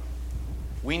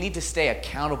 We need to stay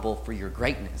accountable for your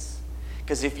greatness.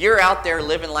 Because if you're out there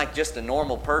living like just a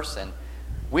normal person,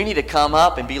 we need to come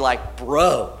up and be like,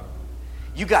 bro,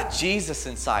 you got Jesus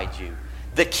inside you.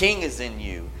 The King is in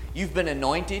you. You've been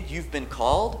anointed. You've been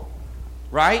called.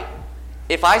 Right?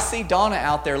 If I see Donna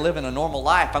out there living a normal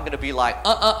life, I'm going to be like,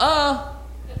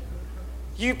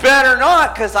 you better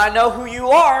not, because I know who you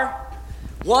are.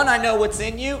 One, I know what's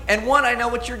in you, and one, I know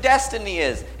what your destiny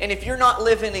is. And if you're not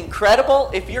living incredible,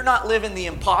 if you're not living the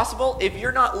impossible, if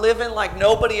you're not living like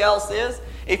nobody else is,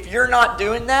 if you're not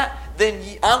doing that, then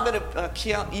I'm going to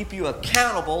keep you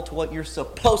accountable to what you're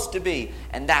supposed to be,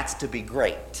 and that's to be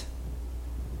great.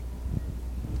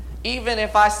 Even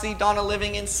if I see Donna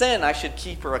living in sin, I should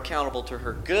keep her accountable to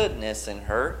her goodness in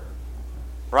her.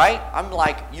 Right? I'm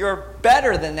like, you're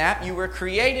better than that. You were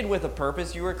created with a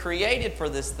purpose. You were created for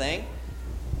this thing.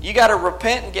 You got to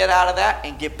repent and get out of that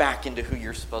and get back into who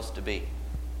you're supposed to be.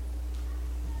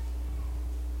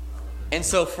 And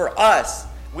so for us,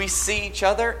 we see each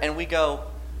other and we go,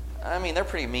 I mean, they're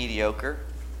pretty mediocre.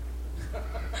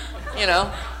 You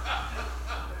know?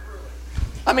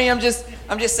 I mean, I'm just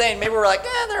saying, maybe we're like,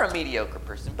 they're a mediocre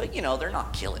person. But, you know, they're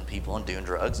not killing people and doing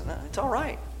drugs. And it's all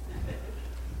right.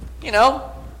 You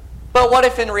know? But what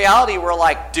if in reality we're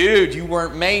like, dude, you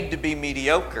weren't made to be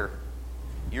mediocre.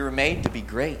 You were made to be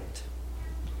great.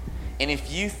 And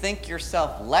if you think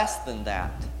yourself less than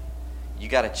that, you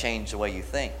got to change the way you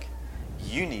think.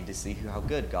 You need to see how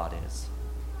good God is.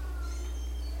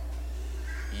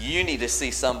 You need to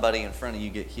see somebody in front of you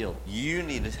get healed. You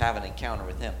need to have an encounter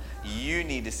with him. You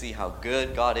need to see how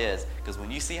good God is. Because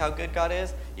when you see how good God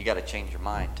is, you got to change your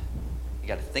mind. You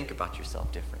got to think about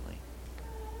yourself differently.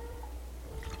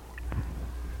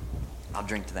 I'll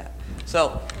drink to that.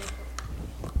 So,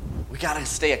 we got to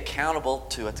stay accountable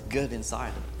to what's good inside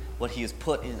of what he has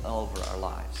put in over our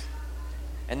lives.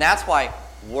 And that's why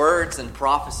words and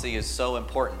prophecy is so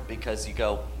important, because you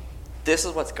go, this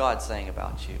is what God's saying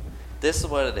about you. This is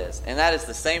what it is. And that is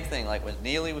the same thing like when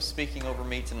Neely was speaking over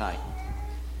me tonight.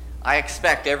 I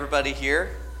expect everybody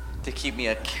here to keep me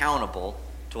accountable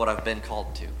to what I've been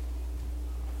called to.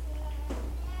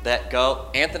 That go,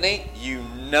 Anthony, you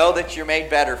know that you're made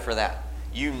better for that.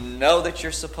 You know that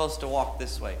you're supposed to walk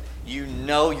this way. You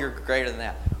know you're greater than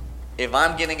that. If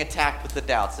I'm getting attacked with the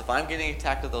doubts, if I'm getting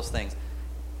attacked with those things,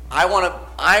 I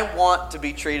want to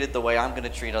be treated the way I'm going to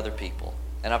treat other people.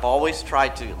 And I've always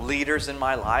tried to, leaders in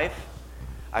my life,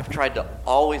 I've tried to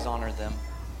always honor them,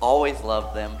 always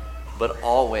love them, but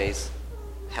always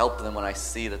help them when I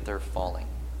see that they're falling.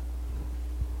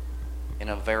 In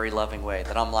a very loving way.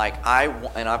 That I'm like,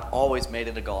 and I've always made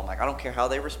it a goal. I'm like, I don't care how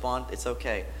they respond, it's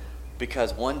okay.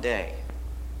 Because one day,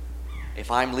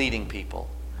 if I'm leading people,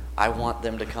 I want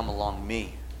them to come along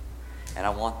me. And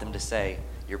I want them to say,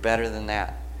 you're better than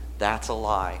that. That's a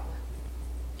lie.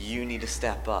 You need to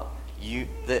step up.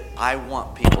 I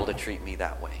want people to treat me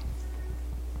that way.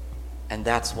 And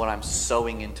that's what I'm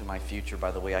sowing into my future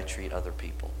by the way I treat other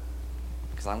people.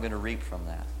 Because I'm going to reap from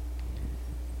that.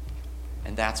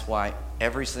 And that's why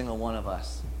every single one of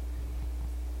us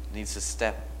needs to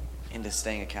step into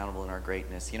staying accountable in our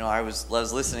greatness. You know, I was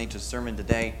listening to a sermon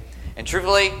today, and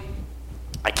truthfully,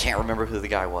 I can't remember who the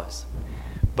guy was.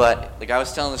 But the guy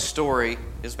was telling the story.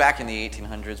 It was back in the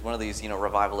 1800s, one of these,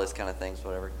 revivalist kind of things,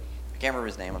 whatever. I can't remember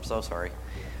his name. I'm so sorry.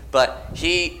 But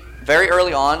he, very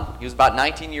early on, he was about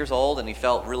 19 years old, and he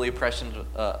felt really impression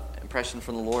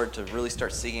from the Lord to really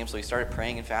start seeking him. So he started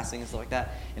praying and fasting and stuff like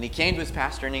that. And he came to his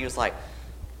pastor, and he was like,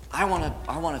 I want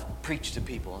to preach to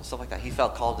people and stuff like that. He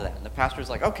felt called to that. And the pastor was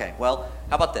like, okay, well,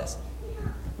 how about this?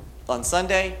 On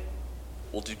Sunday,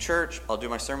 we'll do church. I'll do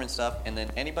my sermon stuff. And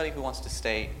then anybody who wants to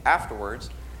stay afterwards,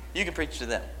 you can preach to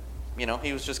them.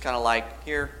 He was just kind of like,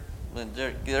 here,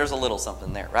 there's a little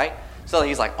something there, right? So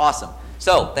he's like, awesome.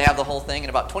 So they have the whole thing, and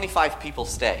about 25 people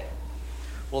stay.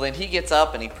 Well, then he gets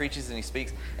up and he preaches and he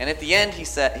speaks. And at the end,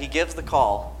 he gives the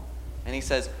call, and he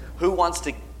says, who wants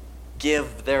to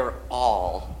give their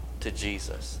all to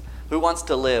Jesus? Who wants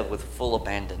to live with full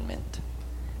abandonment?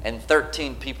 And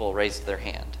 13 people raised their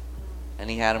hand. And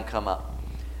he had them come up.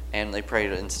 And they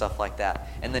prayed and stuff like that.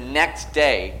 And the next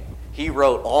day, he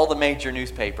wrote all the major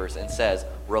newspapers and says,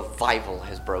 revival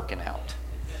has broken out.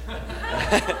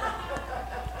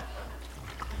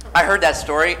 I heard that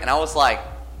story, and I was like,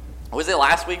 was it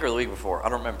last week or the week before? I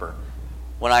don't remember.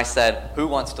 When I said, who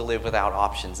wants to live without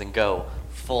options and go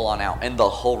full on out? And the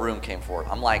whole room came forward.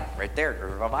 I'm like, right there,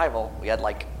 there's revival. We had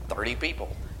like 30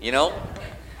 people,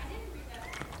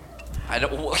 I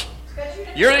don't.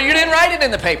 You didn't write it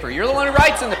in the paper. You're the one who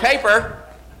writes in the paper.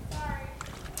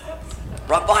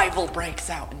 Revival breaks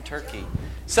out in Turkey.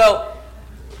 So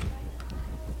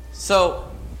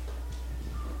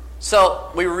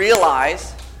we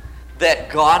realize that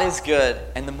God is good,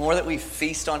 and the more that we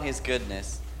feast on his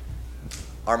goodness,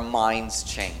 our minds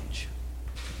change.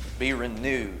 Be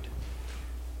renewed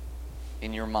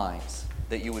in your minds,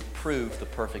 that you would prove the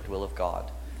perfect will of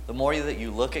God. The more that you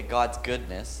look at God's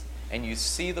goodness and you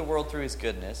see the world through his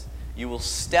goodness, you will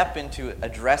step into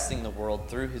addressing the world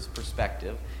through his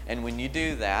perspective. And when you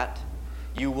do that,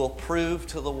 you will prove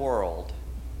to the world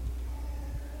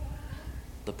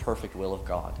the perfect will of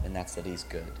God, and that's that he's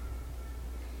good.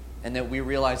 And that we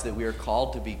realize that we are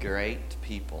called to be great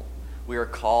people. We are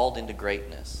called into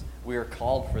greatness. We are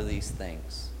called for these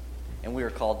things. And we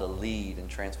are called to lead and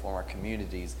transform our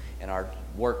communities and our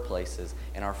workplaces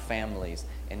and our families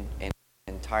and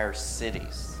entire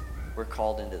cities. We're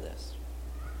called into this.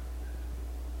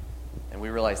 And we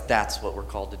realize that's what we're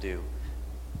called to do.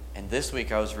 And this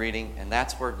week I was reading, and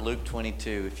that's where Luke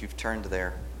 22, if you've turned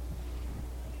there.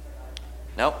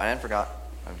 Nope, I didn't forget.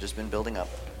 I've just been building up.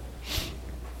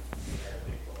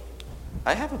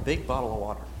 I have a big bottle of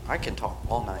water. I can talk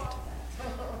all night.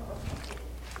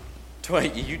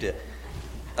 You did.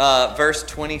 Verse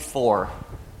 24.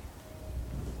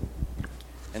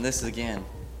 And this is again,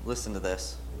 listen to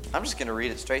this. I'm just going to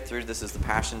read it straight through. This is the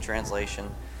Passion Translation.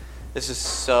 This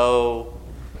is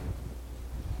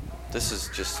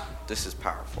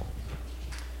powerful.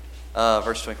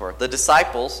 Verse 24. The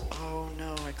disciples, oh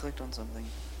no, I clicked on something.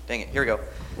 Dang it, here we go.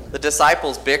 The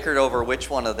disciples bickered over which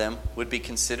one of them would be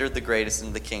considered the greatest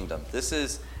in the kingdom. This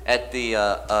is at the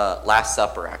Last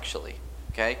Supper, actually.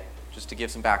 Okay? Just to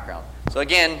give some background. So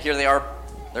again, here they are.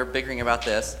 They're bickering about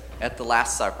this at the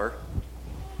Last Supper.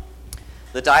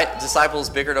 The disciples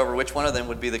bickered over which one of them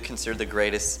would be considered the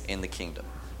greatest in the kingdom.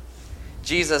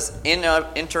 Jesus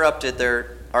interrupted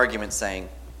their argument, saying,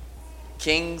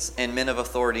 kings and men of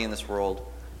authority in this world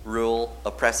rule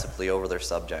oppressively over their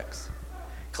subjects,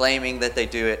 claiming that they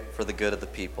do it for the good of the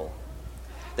people.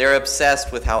 They are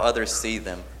obsessed with how others see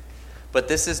them. But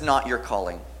this is not your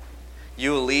calling.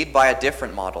 You will lead by a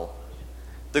different model.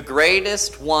 The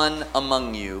greatest one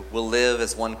among you will live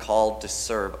as one called to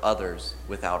serve others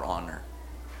without honor.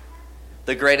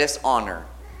 The greatest honor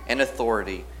and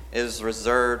authority is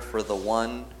reserved for the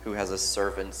one who has a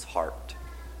servant's heart.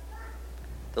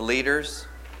 The leaders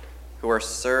who are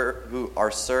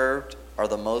served are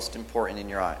the most important in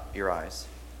your eyes.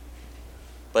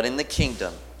 But in the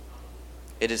kingdom,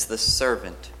 it is the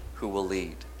servant who will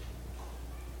lead.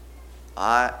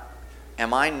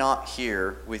 Am I not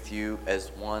here with you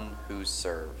as one who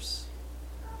serves?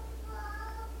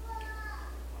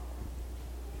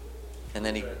 And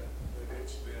then he... That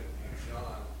incident in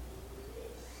John,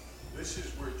 this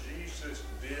is where Jesus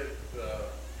did the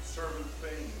servant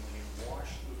thing when he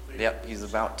washed the feet. Yep, he's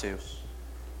about to.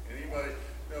 Anybody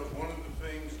knows one of the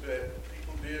things that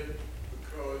people did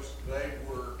because they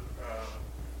were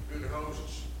good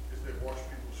hosts is they washed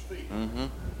people's feet. Mm-hmm. And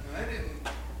they didn't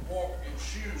walk in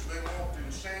shoes, they walked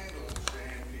in sandals,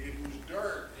 and it was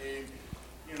dirt, and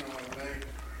and they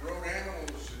rode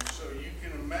animals, and so you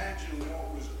can imagine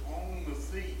what was on the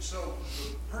feet. So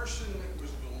the person that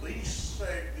was the least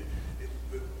saved,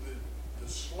 the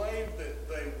slave that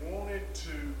they wanted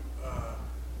to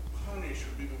ceremony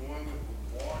should be the one that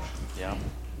would wash the Yeah. feet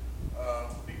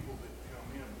of people that come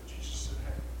in. But Jesus said,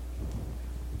 hey,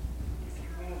 if you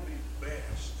want to be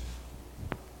best,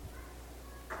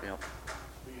 Yep.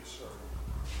 be a servant.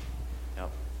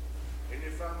 Yep. And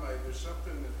if I may, there's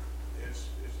something that is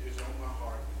on my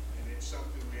heart, and it's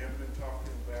something we haven't been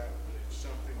talking about, but it's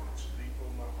something that's deep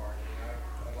on my heart, and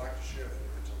I'd like to share that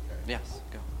if it's okay. Yes.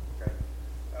 Go. Okay.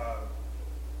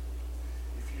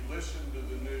 If you listen to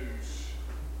the news,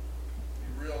 you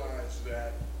realize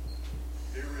that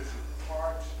there is a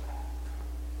part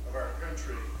of our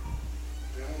country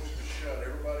that wants to shut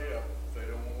everybody up if they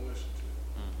don't want to listen to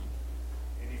it.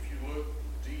 And if you look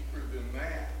deeper than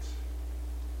that,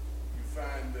 you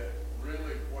find that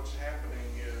really what's happening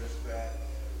is that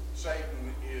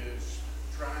Satan is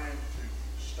trying to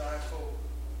stifle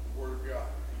the Word of God.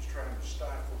 He's trying to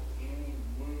stifle any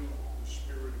move of the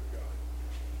Spirit of God.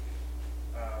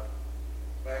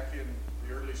 Back in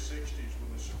the early 60s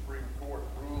when the Supreme Court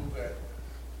ruled that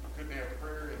you couldn't have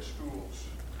prayer in schools,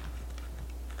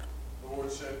 the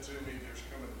Lord said to me, there's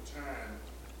coming a time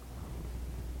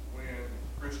when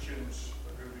Christians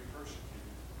are going to be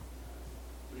persecuted.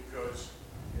 Because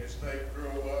as they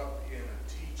grow up in a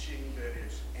teaching that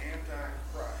is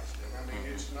anti-Christ, and I mean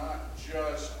it's not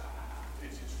just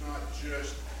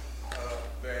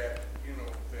that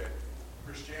that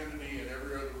Christianity and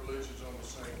every other religion is on the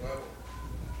same level.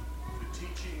 The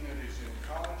teaching that is in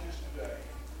colleges today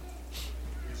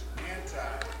is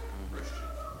anti-Christian.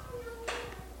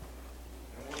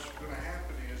 And what's going to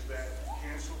happen is that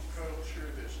cancel culture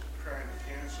that's trying to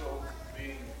cancel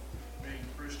being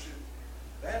Christian,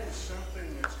 that is something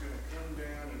that's going to come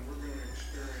down, and we're going to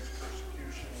experience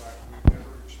persecution like we've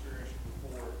never experienced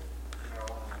before in our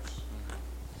lives.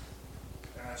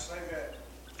 And I say that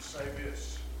to say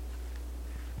this.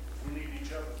 We need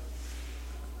each other.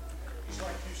 Just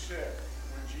like you said,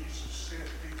 when Jesus sent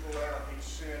people out, he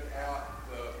sent out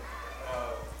the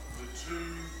 2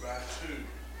 by 2.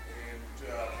 And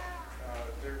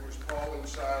there was Paul and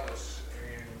Silas,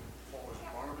 and what was it,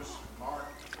 Barnabas and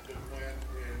Mark that went,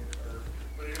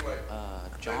 but anyway,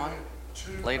 John, they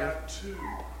went 2 later. by 2.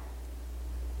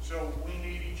 So we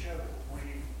need each other. We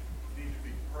need to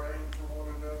be praying for one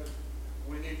another.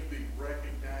 We need to be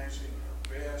recognizing our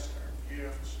best, our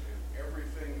gifts, and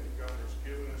everything that God has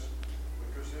given us,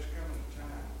 because there's coming a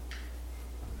time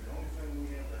when the only thing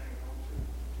we have to hang on to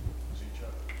is each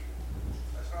other.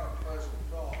 That's not a pleasant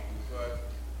thought,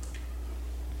 but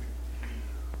the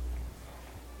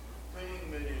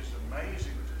thing that is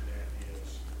amazing to that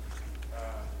is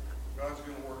God's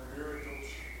going to work miracles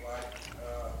like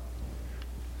the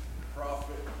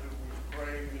prophet who was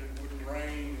praying that it wouldn't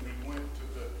rain, and he went to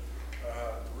the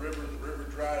river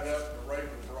dried up, and the raven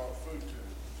brought food to him.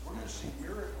 We're going to see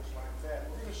miracles like that.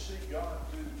 We're going to see God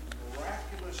do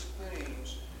miraculous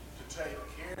things to take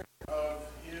care of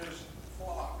his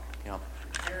flock, Yep.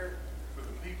 care for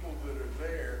the people that are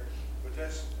there, but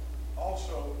that's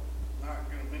also not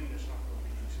going to mean it's not going to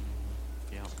be easy.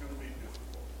 Yep. It's going to be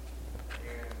difficult.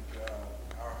 And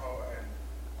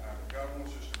God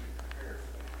wants us to be prepared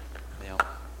for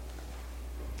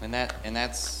that. Yep.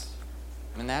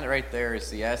 And that right there is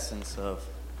the essence of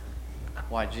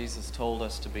why Jesus told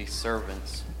us to be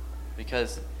servants.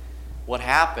 Because what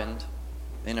happened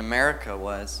in America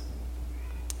was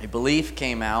a belief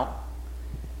came out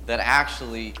that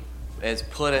actually has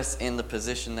put us in the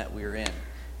position that we're in.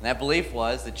 And that belief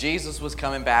was that Jesus was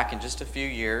coming back in just a few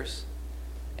years,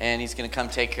 and he's going to come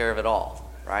take care of it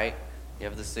all, right? You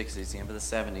have the 60s, you have the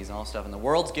 70s, and all stuff. And the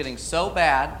world's getting so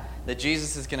bad that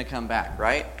Jesus is going to come back,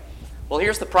 right? Well,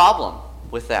 here's the problem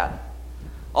with that.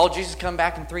 Oh, Jesus come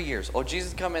back in 3 years. Oh,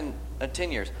 Jesus come in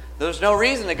 10 years. There's no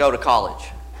reason to go to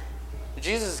college.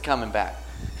 Jesus is coming back.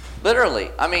 Literally.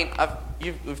 I mean,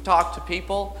 we've talked to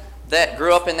people that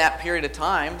grew up in that period of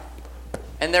time,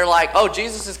 and they're like, oh,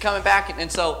 Jesus is coming back.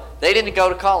 And so they didn't go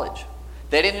to college.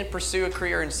 They didn't pursue a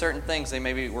career in certain things they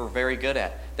maybe were very good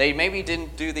at. They maybe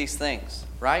didn't do these things,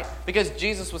 right? Because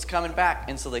Jesus was coming back.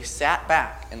 And so they sat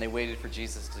back and they waited for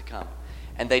Jesus to come.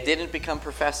 And they didn't become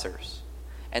professors.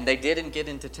 And they didn't get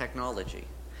into technology.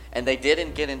 And they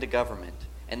didn't get into government.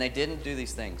 And they didn't do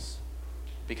these things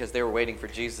because they were waiting for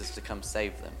Jesus to come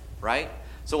save them, right?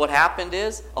 So what happened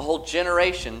is a whole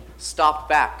generation stopped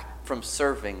back from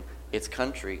serving its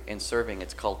country and serving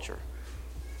its culture,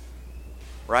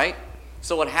 right?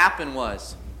 So what happened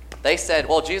was they said,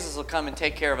 well, Jesus will come and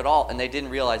take care of it all. And they didn't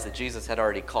realize that Jesus had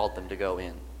already called them to go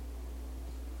in.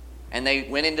 And they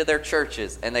went into their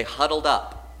churches and they huddled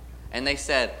up. And they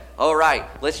said, all right,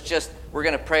 we're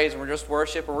going to praise and we're just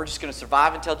worship, and we're just going to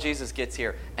survive until Jesus gets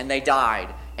here. And they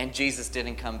died and Jesus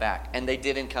didn't come back, and they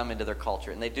didn't come into their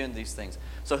culture, and they did these things.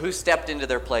 So who stepped into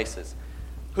their places?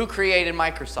 Who created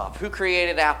Microsoft? Who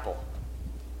created Apple?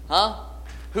 Huh?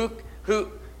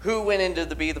 Who went into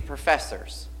to be the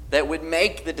professors that would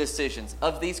make the decisions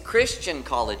of these Christian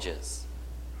colleges?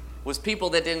 Was people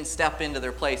that didn't step into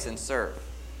their place and serve.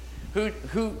 Who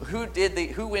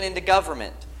went into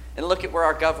government? And look at where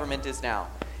our government is now.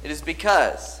 It is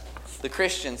because the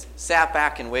Christians sat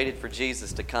back and waited for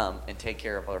Jesus to come and take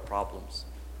care of our problems.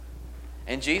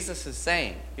 And Jesus is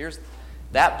saying,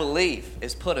 that belief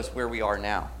has put us where we are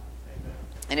now.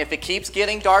 And if it keeps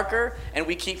getting darker and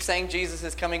we keep saying Jesus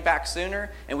is coming back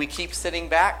sooner and we keep sitting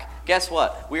back, guess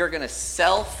what? We are going to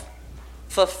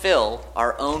self-fulfill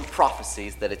our own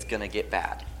prophecies that it's going to get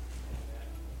bad.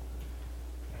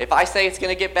 If I say it's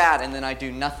going to get bad and then I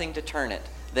do nothing to turn it,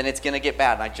 then it's going to get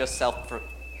bad. And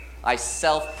I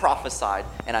self-prophesied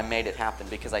and I made it happen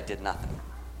because I did nothing.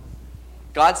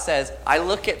 God says, I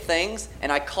look at things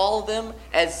and I call them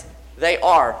as they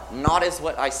are, not as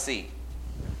what I see.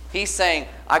 He's saying,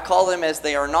 I call them as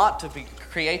they are not to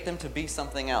create them to be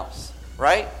something else.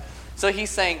 Right? So he's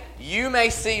saying, you may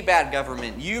see bad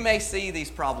government. You may see these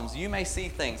problems. You may see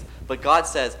things. But God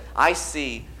says, I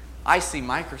see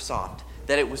Microsoft,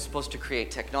 that it was supposed to create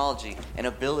technology and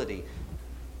ability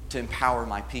to empower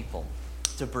my people,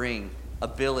 to bring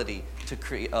ability to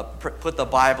put the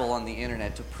Bible on the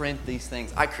internet, to print these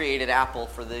things. I created Apple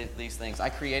for these things. I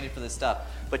created for this stuff.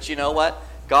 But you know what?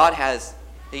 God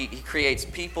He creates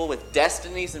people with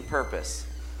destinies and purpose.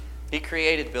 He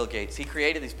created Bill Gates. He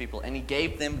created these people, and he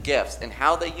gave them gifts. And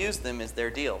how they used them is their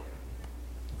deal.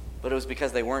 But it was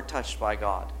because they weren't touched by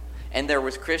God. And there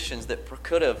was Christians that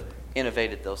could have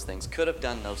innovated those things, could have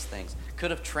done those things,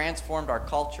 could have transformed our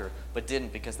culture, but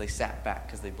didn't because they sat back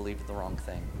because they believed the wrong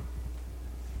thing.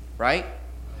 Right?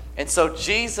 And so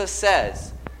Jesus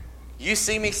says, you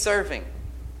see me serving.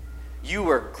 You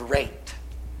are great.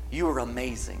 You are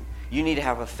amazing. You need to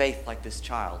have a faith like this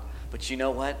child. But you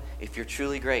know what? If you're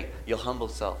truly great, you'll humble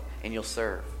yourself and you'll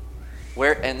serve.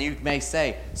 And you may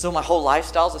say, so my whole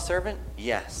lifestyle's a servant?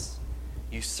 Yes.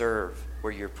 You serve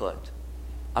where you're put.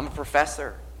 I'm a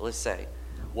professor, let's say.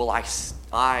 Well,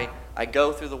 I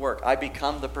go through the work. I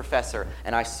become the professor,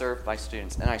 and I serve my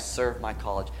students, and I serve my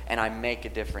college, and I make a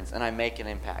difference, and I make an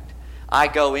impact. I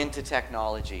go into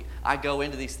technology. I go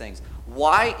into these things.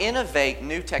 Why innovate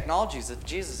new technologies if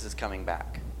Jesus is coming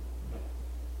back?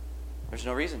 There's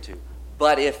no reason to.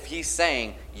 But if he's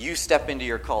saying, you step into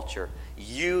your culture,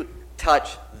 you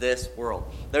touch this world.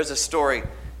 There's a story,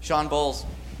 Sean Bowles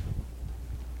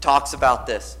talks about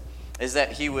this, is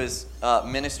that he was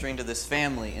ministering to this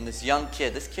family and this young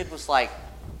kid. This kid was like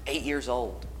 8 years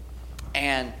old.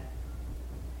 And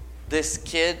this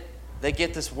kid, they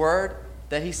get this word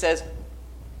that he says,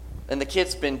 and the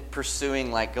kid's been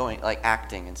pursuing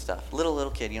acting and stuff. Little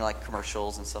kid, like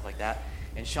commercials and stuff like that.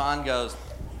 And Sean goes,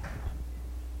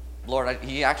 Lord,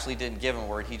 he actually didn't give him a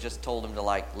word. He just told him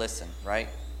to listen, right?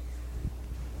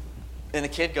 And the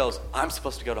kid goes, I'm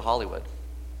supposed to go to Hollywood.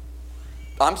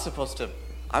 I'm supposed to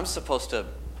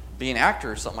be an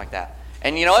actor or something like that.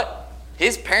 And you know what?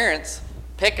 His parents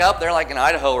pick up, they're like in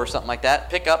Idaho or something like that,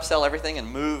 pick up, sell everything, and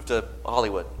move to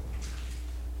Hollywood.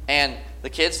 And the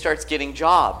kid starts getting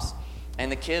jobs.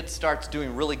 And the kid starts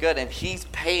doing really good, and he's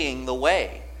paying the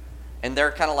way. And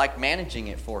they're kind of managing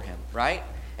it for him, right?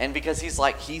 And because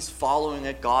he's following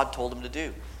what God told him to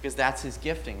do. Because that's his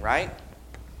gifting, right?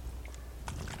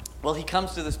 Well, he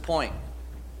comes to this point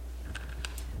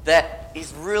that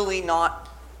he's really not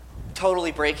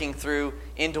totally breaking through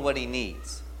into what he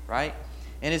needs, right?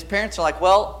 And his parents are like,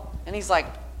 well, and he's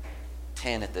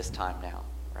 10 at this time now,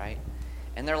 right?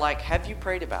 And they're like, have you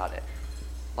prayed about it?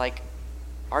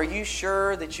 Are you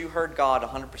sure that you heard God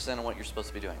 100% on what you're supposed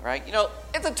to be doing, right?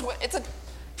 It's a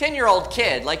 10-year-old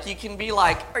kid. You can be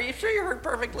are you sure you heard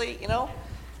perfectly, 10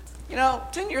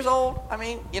 years old. I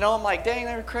mean, I'm like, dang,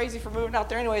 they're crazy for moving out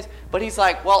there anyways. But he's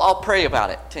like, well, I'll pray about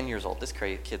it. 10 years old. This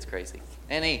kid's crazy.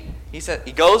 And he said,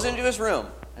 he goes into his room,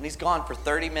 and he's gone for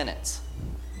 30 minutes.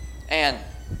 And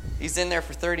he's in there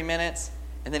for 30 minutes,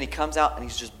 and then he comes out, and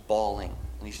he's just bawling,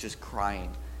 and he's just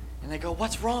crying. And they go,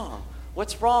 what's wrong?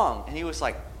 What's wrong? And he was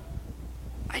like,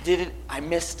 I did it. I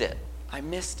missed it.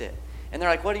 And they're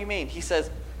like, what do you mean? He says,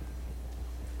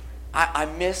 I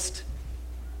missed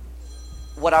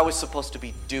what I was supposed to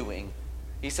be doing.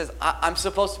 He says, I'm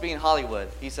supposed to be in Hollywood.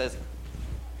 He says,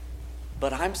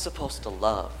 but I'm supposed to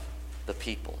love the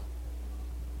people.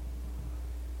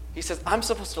 He says, I'm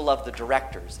supposed to love the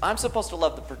directors. I'm supposed to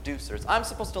love the producers. I'm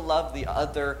supposed to love the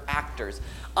other actors.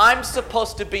 I'm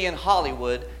supposed to be in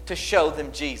Hollywood to show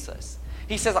them Jesus.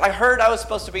 He says, I heard I was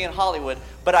supposed to be in Hollywood,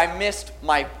 but I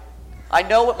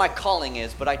know what my calling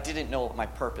is, but I didn't know what my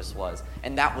purpose was.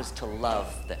 And that was to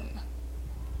love them.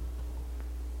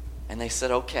 And they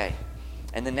said, okay.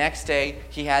 And the next day,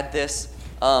 he had this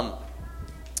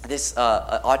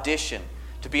audition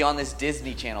to be on this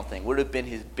Disney Channel thing. Would have been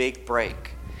his big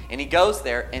break. And he goes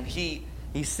there, and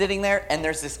he's sitting there, and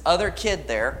there's this other kid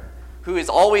there who is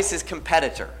always his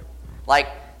competitor. Like,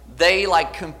 they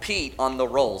compete on the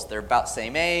roles. They're about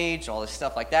same age, all this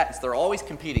stuff like that. So they're always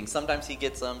competing. Sometimes he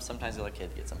gets them, sometimes the other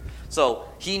kid gets them. So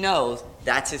he knows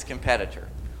that's his competitor.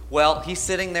 Well, he's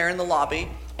sitting there in the lobby,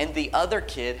 and the other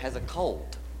kid has a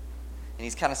cold. And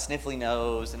he's kind of sniffly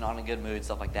nose and not in a good mood,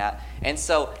 stuff like that. And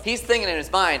so he's thinking in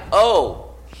his mind,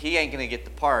 oh, he ain't going to get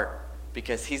the part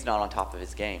because he's not on top of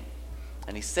his game.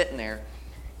 And he's sitting there,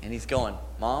 and he's going,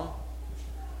 Mom,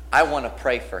 I want to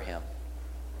pray for him.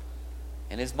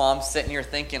 And his mom's sitting here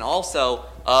thinking also,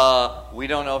 we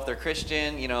don't know if they're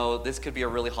Christian. You know, this could be a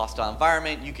really hostile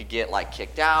environment. You could get,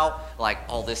 kicked out,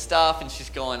 all this stuff. And she's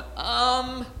going,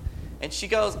 And she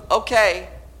goes, okay,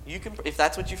 you can, if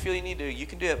that's what you feel you need to do, you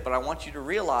can do it. But I want you to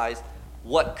realize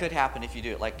what could happen if you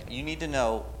do it. You need to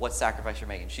know what sacrifice you're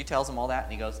making. She tells him all that,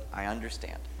 and he goes, I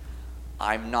understand.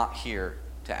 I'm not here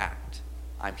to act.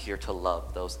 I'm here to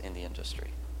love those in the industry.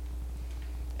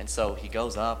 And so he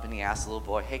goes up and he asks the little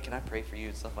boy, hey, can I pray for you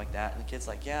and stuff like that? And the kid's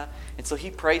like, yeah. And so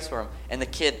he prays for him, and the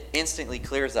kid instantly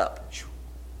clears up.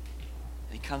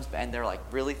 And he comes back, and they're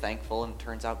really thankful, and it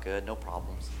turns out good, no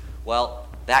problems. Well,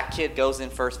 that kid goes in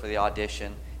first for the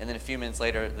audition, and then a few minutes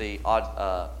later, the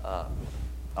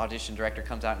audition director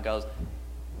comes out and goes,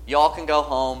 y'all can go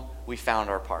home. We found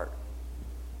our part.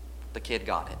 The kid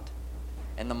got it.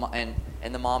 And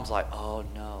the mom's like, oh,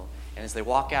 no. And as they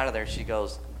walk out of there, she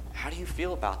goes, how do you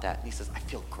feel about that? And he says, I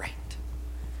feel great.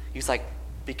 He's like,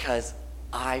 because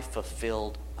I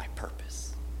fulfilled my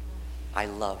purpose. I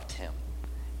loved him,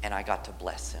 and I got to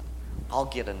bless him. I'll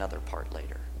get another part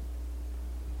later.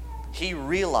 He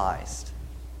realized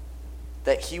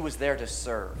that he was there to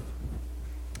serve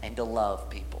and to love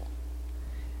people.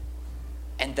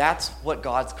 And that's what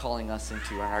God's calling us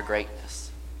into in our greatness.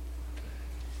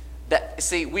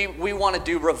 We want to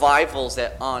do revivals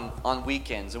on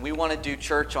weekends, and we want to do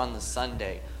church on the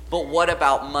Sunday. But what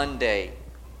about Monday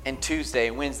and Tuesday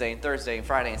and Wednesday and Thursday and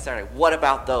Friday and Saturday? What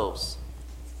about those?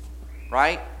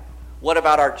 Right? What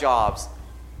about our jobs?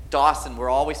 Dawson, we're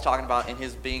always talking about in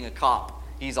his being a cop.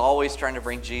 He's always trying to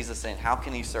bring Jesus in. How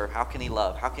can he serve? How can he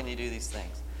love? How can he do these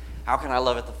things? How can I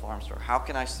love at the farm store? How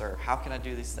can I serve? How can I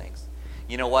do these things?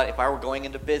 You know what? If I were going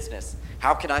into business,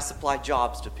 how can I supply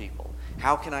jobs to people?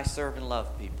 How can I serve and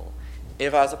love people?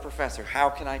 If I was a professor, how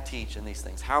can I teach in these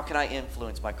things? How can I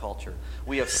influence my culture?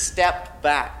 We have stepped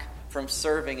back from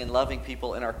serving and loving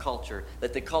people in our culture,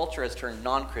 that the culture has turned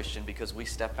non-Christian because we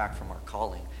stepped back from our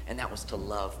calling, and that was to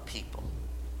love people.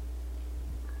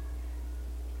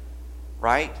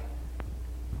 Right?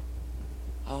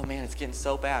 Oh man, it's getting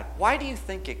so bad. Why do you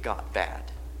think it got bad?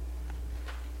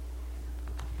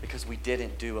 Because we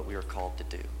didn't do what we were called to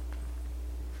do.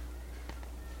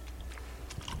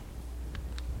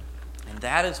 And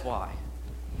that is why,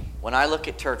 when I look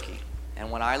at Turkey,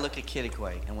 and when I look at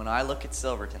Kittiquay, and when I look at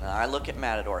Silverton, and I look at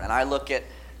Matador, and I look at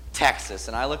Texas,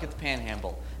 and I look at the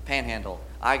Panhandle,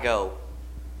 I go,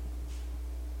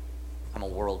 I'm a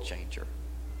world changer.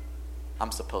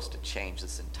 I'm supposed to change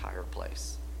this entire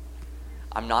place.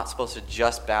 I'm not supposed to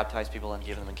just baptize people and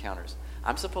give them encounters.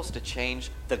 I'm supposed to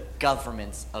change the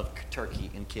governments of Turkey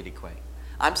and Kittiquay.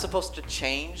 I'm supposed to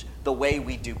change the way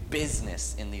we do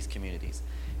business in these communities.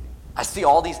 I see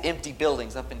all these empty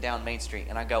buildings up and down Main Street,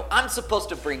 and I go, I'm supposed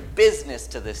to bring business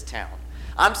to this town.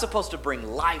 I'm supposed to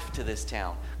bring life to this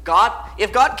town.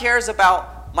 If God cares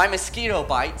about my mosquito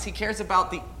bites, he cares about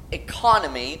the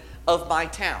economy of my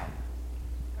town.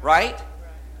 Right?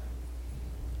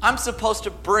 I'm supposed to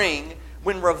bring,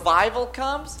 when revival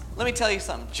comes, let me tell you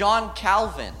something. John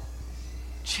Calvin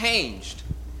changed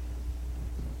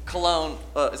Cologne.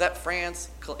 Is that France?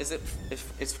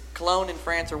 Is Cologne in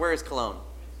France, or where is Cologne?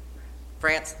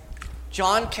 France.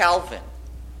 John Calvin.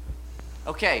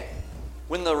 Okay,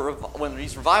 when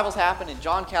these revivals happen and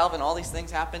John Calvin, all these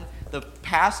things happen, the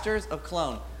pastors of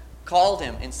Cologne called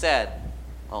him and said,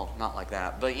 well, not like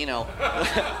that, but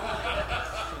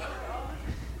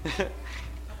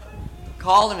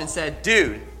called him and said,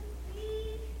 dude,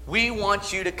 we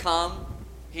want you to come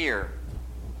here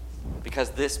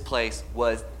because this place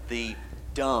was the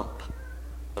dump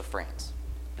of France.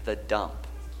 The dump.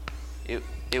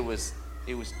 It was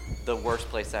the worst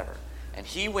place ever. And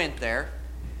he went there,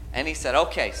 And he said,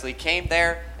 okay. So he came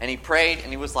there and he prayed and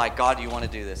he was like, God, do you want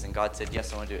to do this? And God said,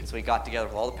 yes, I want to do it. So he got together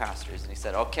with all the pastors and he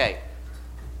said, okay,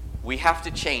 we have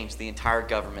to change the entire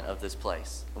government of this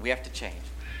place. We have to change.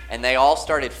 And they all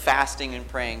started fasting and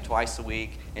praying twice a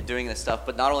week and doing this stuff.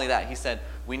 But not only that, he said,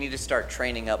 we need to start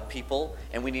training up people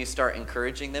and we need to start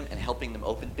encouraging them and helping them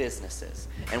open businesses.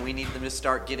 And we need them to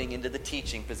start getting into the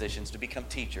teaching positions to become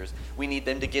teachers. We need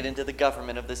them to get into the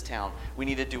government of this town. We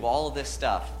need to do all of this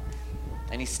stuff.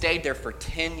 And he stayed there for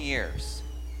 10 years.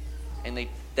 And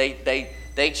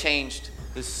they changed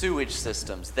the sewage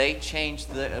systems. They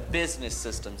changed the business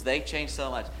systems. They changed so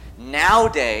much.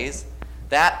 Nowadays,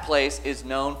 that place is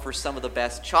known for some of the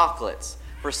best chocolates,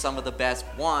 for some of the best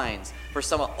wines, for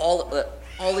some of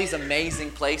all these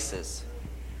amazing places.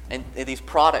 And these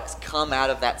products come out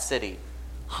of that city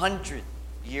 100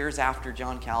 years after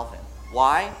John Calvin.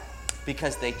 Why?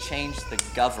 Because they changed the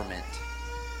government.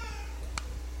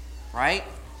 Right?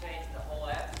 Change the whole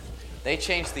atmosphere. They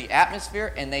changed the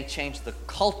atmosphere and they changed the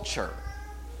culture.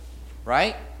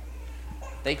 Right?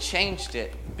 They changed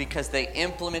it because they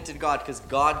implemented God, because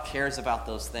God cares about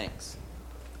those things.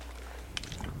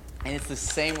 And it's the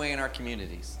same way in our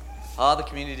communities. Oh, the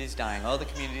community's dying. Oh, the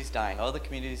community's dying. Oh, the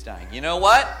community's dying. You know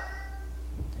what?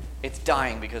 It's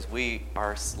dying because we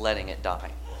are letting it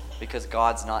die. Because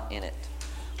God's not in it.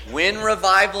 When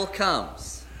revival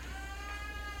comes,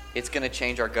 it's going to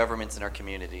change our governments and our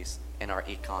communities and our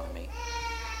economy.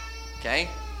 Okay?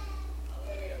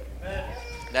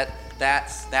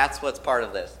 That's what's part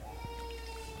of this.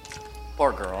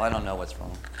 Poor girl, I don't know what's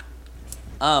wrong.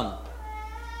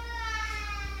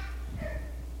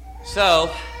 So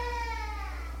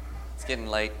it's getting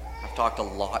late. I've talked a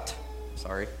lot.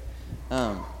 Sorry.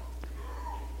 I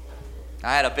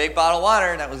had a big bottle of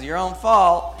water. That was your own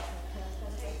fault.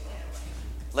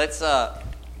 Let's. I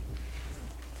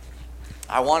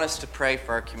want us to pray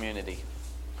for our community.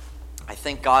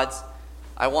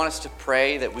 I want us to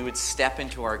pray that we would step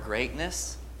into our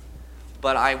greatness,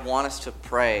 but I want us to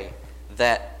pray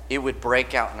that it would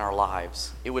break out in our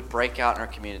lives. It would break out in our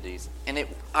communities. And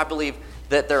I believe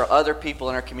that there are other people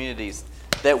in our communities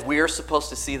that we're supposed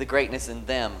to see the greatness in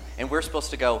them. And we're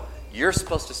supposed to go, you're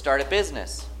supposed to start a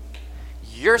business.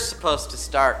 You're supposed to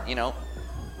start,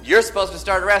 you're supposed to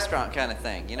start a restaurant kind of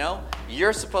thing,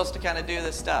 You're supposed to kind of do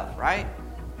this stuff, right?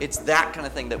 It's that kind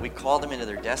of thing that we call them into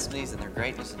their destinies and their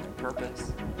greatness and their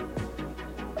purpose.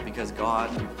 Because God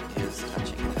is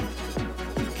touching them.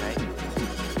 Okay?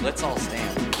 Let's all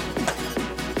stand.